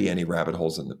shouldn't be any rabbit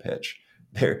holes in the pitch.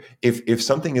 If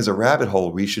something is a rabbit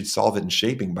hole, we should solve it in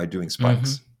shaping by doing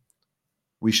spikes. Mm-hmm.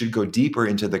 We should go deeper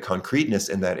into the concreteness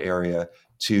in that area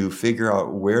to figure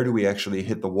out where do we actually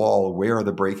hit the wall, where are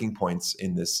the breaking points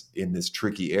in this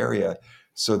tricky area,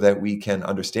 so that we can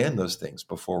understand those things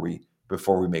before we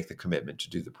make the commitment to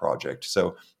do the project.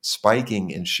 So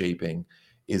spiking and shaping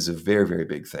is a very, very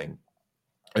big thing.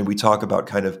 And we talk about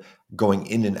kind of going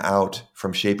in and out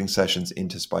from shaping sessions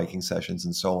into spiking sessions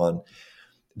and so on.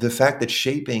 The fact that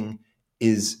shaping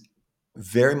is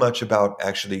very much about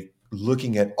actually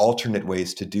looking at alternate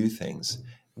ways to do things.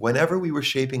 Whenever we were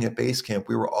shaping at Basecamp,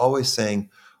 we were always saying,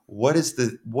 what is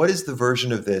the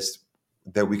version of this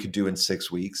that we could do in 6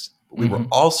 weeks? But we were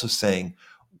also saying,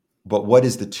 but what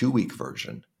is the 2-week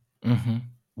version? Mm-hmm.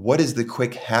 What is the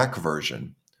quick hack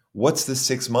version? What's the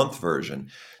 6-month version?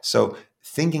 So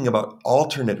thinking about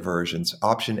alternate versions,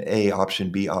 option A,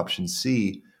 option B, option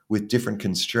C, with different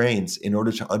constraints in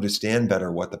order to understand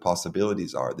better what the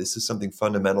possibilities are. This is something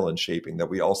fundamental in shaping that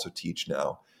we also teach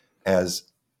now as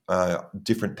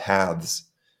different paths.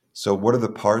 So what are the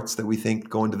parts that we think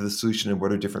go into the solution, and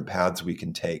what are different paths we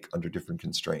can take under different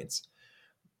constraints?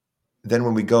 Then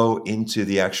when we go into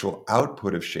the actual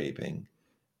output of shaping,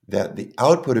 it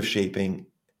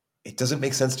doesn't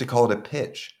make sense to call it a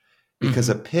pitch, because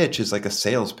a pitch is like a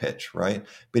sales pitch, right?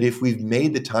 But if we've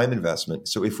made the time investment,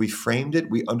 so if we framed it,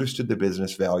 we understood the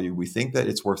business value, we think that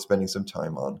it's worth spending some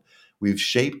time on, we've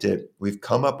shaped it, we've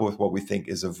come up with what we think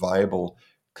is a viable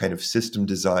kind of system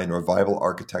design or a viable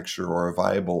architecture or a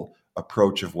viable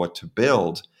approach of what to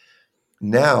build.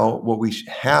 Now, what we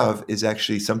have is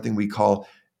actually something we call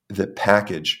the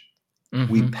package.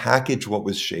 We package what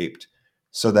was shaped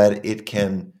so that it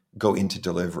can go into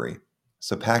delivery.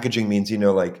 So packaging means,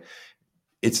 like,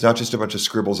 it's not just a bunch of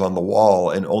scribbles on the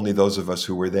wall and only those of us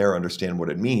who were there understand what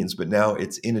it means, but now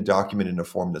it's in a document in a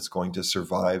form that's going to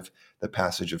survive the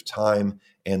passage of time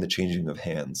and the changing of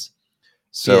hands.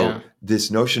 So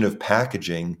this notion of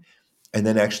packaging and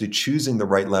then actually choosing the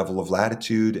right level of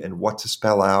latitude and what to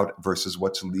spell out versus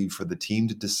what to leave for the team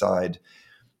to decide,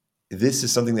 this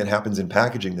is something that happens in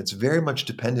packaging that's very much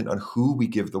dependent on who we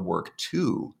give the work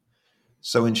to.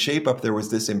 So in Shape Up, there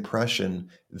was this impression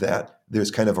that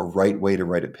there's kind of a right way to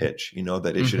write a pitch,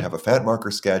 that it should have a fat marker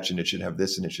sketch and it should have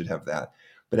this and it should have that.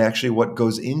 But actually what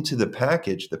goes into the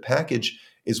package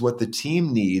is what the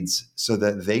team needs so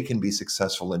that they can be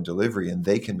successful in delivery and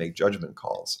they can make judgment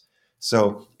calls.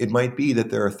 So it might be that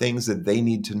there are things that they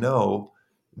need to know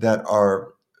that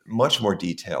are much more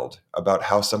detailed about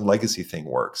how some legacy thing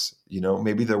works.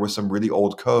 Maybe there was some really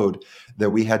old code that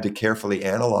we had to carefully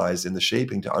analyze in the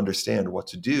shaping to understand what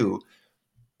to do.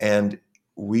 And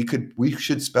we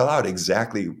should spell out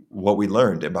exactly what we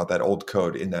learned about that old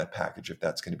code in that package if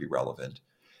that's going to be relevant.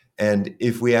 And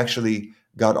if we actually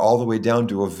got all the way down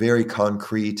to a very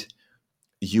concrete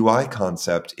UI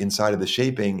concept inside of the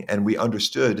shaping, and we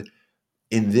understood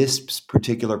in this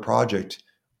particular project,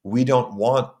 we don't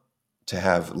want to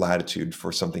have latitude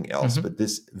for something else, but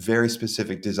this very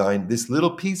specific design, this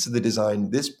little piece of the design,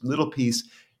 this little piece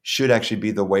should actually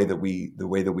be the way that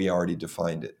we already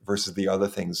defined it versus the other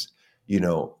things,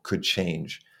 could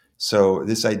change. So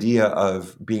this idea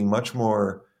of being much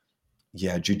more,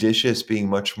 judicious, being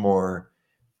much more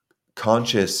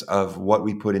conscious of what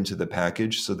we put into the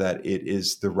package so that it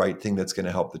is the right thing that's going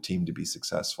to help the team to be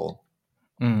successful.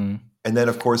 And then,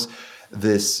 of course,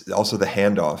 this also the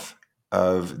handoff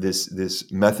of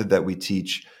this method that we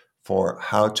teach for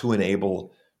how to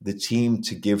enable the team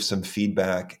to give some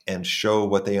feedback and show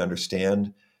what they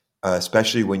understand,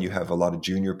 especially when you have a lot of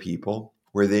junior people,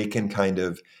 where they can kind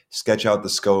of sketch out the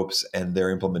scopes and their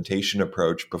implementation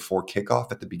approach before kickoff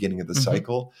at the beginning of the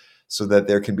cycle, so that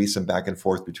there can be some back and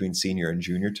forth between senior and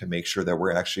junior to make sure that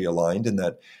we're actually aligned and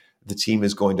that the team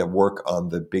is going to work on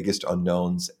the biggest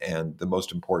unknowns and the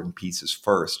most important pieces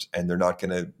first, and they're not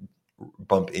going to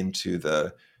bump into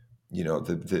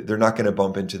they're not going to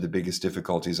bump into the biggest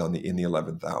difficulties in the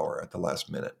 11th hour at the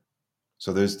last minute.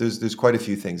 So there's quite a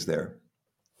few things there.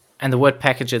 And the word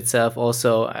package itself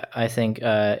also, I think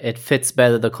it fits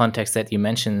better the context that you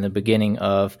mentioned in the beginning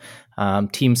of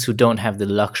teams who don't have the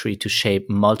luxury to shape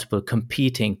multiple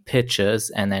competing pitches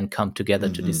and then come together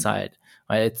to decide.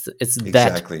 Right? It's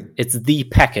exactly. It's the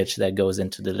package that goes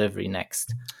into delivery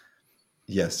next.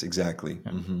 Yes, exactly.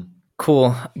 Mm-hmm.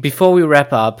 Cool. Before we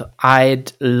wrap up,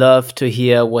 I'd love to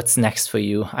hear what's next for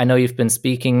you. I know you've been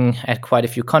speaking at quite a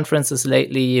few conferences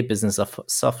lately, Business of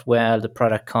Software, the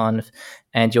Product Conf,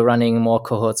 and you're running more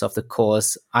cohorts of the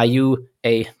course. Are you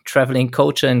a traveling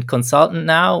coach and consultant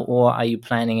now, or are you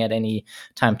planning at any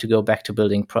time to go back to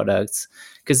building products?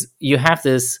 Because you have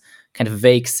this kind of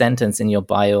vague sentence in your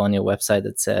bio on your website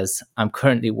that says, I'm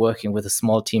currently working with a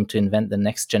small team to invent the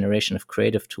next generation of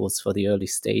creative tools for the early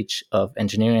stage of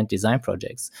engineering and design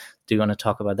projects. Do you want to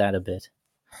talk about that a bit?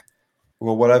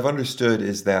 Well, what I've understood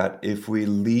is that if we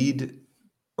lead,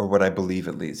 or what I believe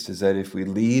at least, is that if we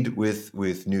lead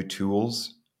with new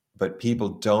tools, but people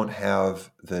don't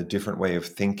have the different way of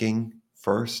thinking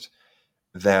first,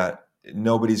 that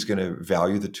nobody's going to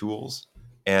value the tools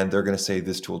and they're going to say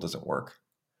this tool doesn't work.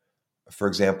 For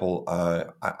example,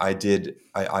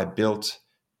 I built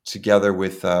together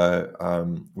with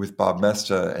Bob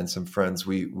Mesta and some friends.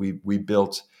 We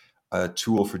built a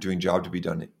tool for doing job to be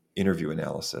done interview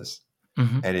analysis,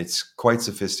 and it's quite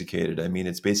sophisticated. I mean,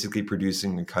 it's basically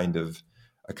producing a kind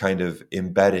of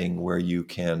embedding where you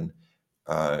can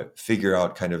figure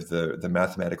out kind of the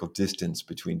mathematical distance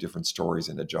between different stories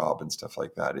in a job and stuff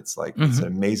like that. It's like it's an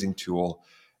amazing tool,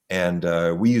 and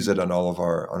we use it on all of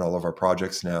our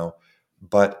projects now.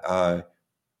 But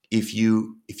if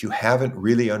you haven't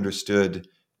really understood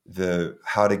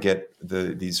how to get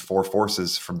these four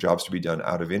forces from jobs to be done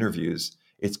out of interviews,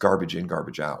 it's garbage in,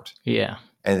 garbage out. Yeah.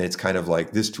 And it's kind of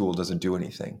like this tool doesn't do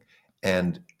anything.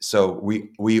 And so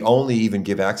we only even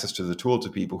give access to the tool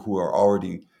to people who are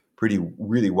already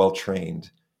really well trained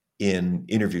in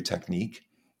interview technique.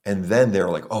 And then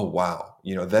they're like, oh, wow.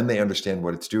 Then they understand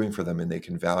what it's doing for them and they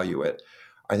can value it.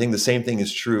 I think the same thing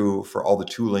is true for all the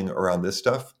tooling around this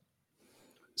stuff.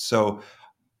 So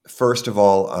first of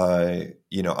all,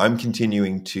 I'm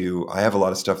continuing I have a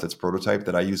lot of stuff that's prototype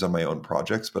that I use on my own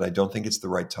projects, but I don't think it's the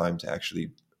right time to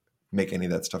actually make any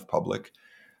of that stuff public.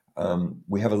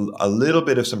 We have a little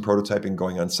bit of some prototyping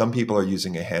going on. Some people are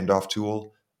using a handoff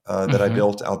tool that I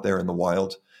built out there in the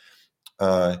wild.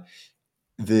 I'm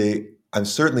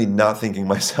certainly not thinking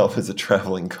myself as a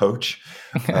traveling coach.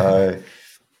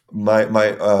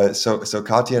 So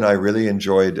Katya and I really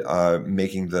enjoyed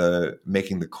making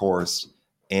the course,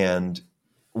 and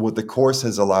what the course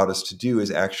has allowed us to do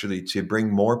is actually to bring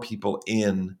more people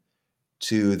in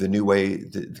to the new way,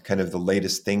 the kind of the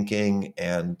latest thinking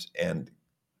and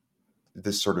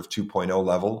this sort of 2.0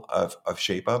 level of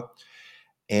ShapeUp.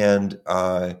 And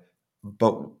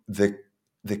but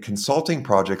the consulting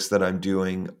projects that I'm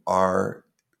doing are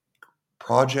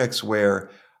projects where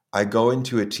I go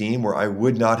into a team where I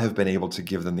would not have been able to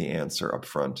give them the answer up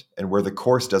front, and where the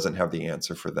course doesn't have the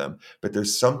answer for them. But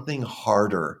there's something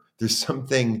harder. There's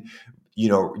something,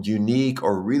 unique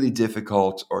or really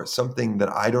difficult, or something that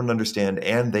I don't understand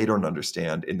and they don't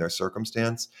understand in their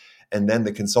circumstance. And then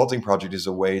the consulting project is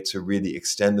a way to really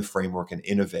extend the framework and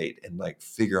innovate and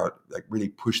figure out, really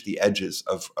push the edges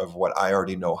of what I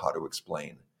already know how to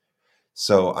explain.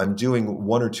 So I'm doing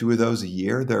one or two of those a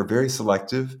year. They're very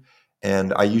selective.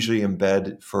 And I usually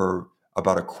embed for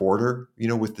about a quarter,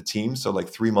 with the team. So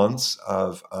 3 months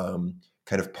of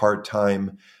kind of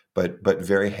part-time, but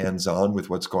very hands-on with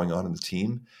what's going on in the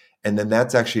team. And then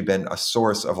that's actually been a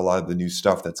source of a lot of the new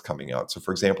stuff that's coming out. So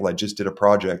for example, I just did a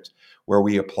project where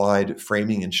we applied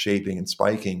framing and shaping and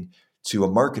spiking to a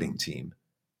marketing team.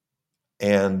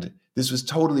 And this was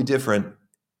totally different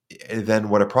than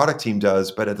what a product team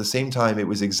does, but at the same time, it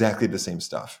was exactly the same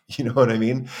stuff. You know what I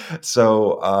mean?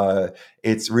 So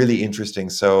it's really interesting.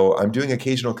 So I'm doing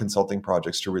occasional consulting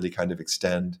projects to really kind of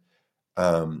extend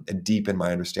and deepen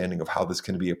my understanding of how this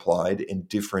can be applied in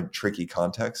different tricky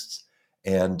contexts.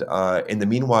 And in the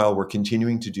meanwhile, we're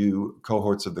continuing to do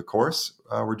cohorts of the course.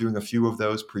 We're doing a few of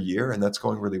those per year, and that's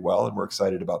going really well, and we're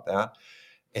excited about that.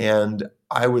 And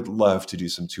I would love to do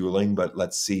some tooling, but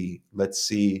let's see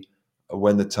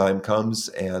when the time comes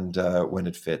and when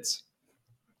it fits.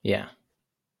 Yeah.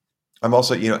 I'm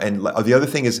also, and the other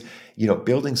thing is,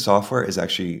 building software is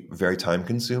actually very time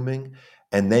consuming.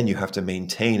 And then you have to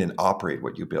maintain and operate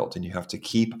what you built, and you have to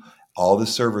keep all the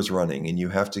servers running, and you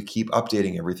have to keep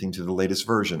updating everything to the latest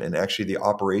version. And actually the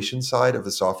operation side of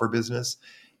the software business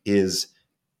is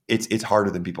it's harder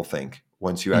than people think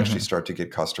once you actually start to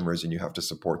get customers and you have to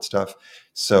support stuff.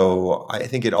 So I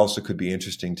think it also could be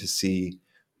interesting to see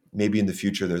maybe in the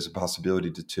future there's a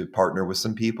possibility to partner with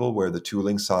some people where the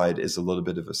tooling side is a little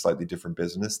bit of a slightly different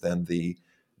business than the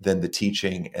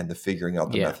teaching and the figuring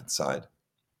out the method side.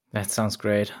 That sounds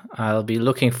great. I'll be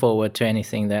looking forward to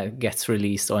anything that gets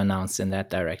released or announced in that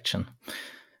direction.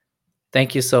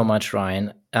 Thank you so much,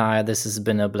 Ryan. This has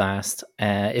been a blast.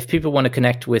 If people want to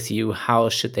connect with you, how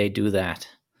should they do that?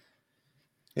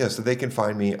 Yeah, so they can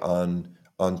find me on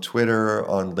Twitter,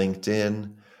 on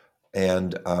LinkedIn,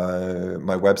 and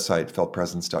my website,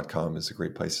 feltpresence.com, is a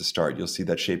great place to start. You'll see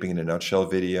that Shaping in a Nutshell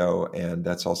video, and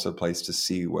that's also a place to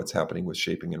see what's happening with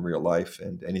shaping in real life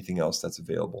and anything else that's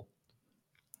available.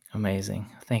 Amazing.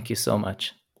 Thank you so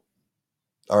much.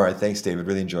 All right. Thanks, David.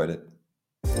 Really enjoyed it.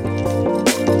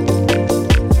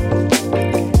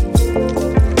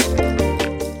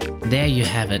 There you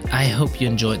have it. I hope you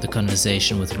enjoyed the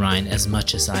conversation with Ryan as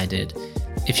much as I did.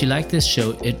 If you like this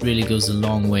show, it really goes a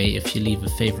long way if you leave a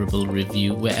favorable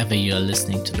review wherever you are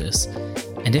listening to this.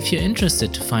 And if you're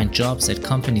interested to find jobs at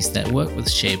companies that work with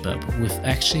ShapeUp, we've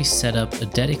actually set up a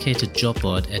dedicated job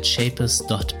board at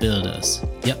shapers.builders.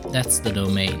 Yep, that's the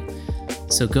domain.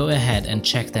 So go ahead and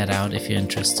check that out if you're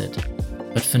interested.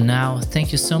 But for now,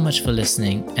 thank you so much for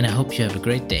listening, and I hope you have a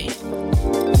great day.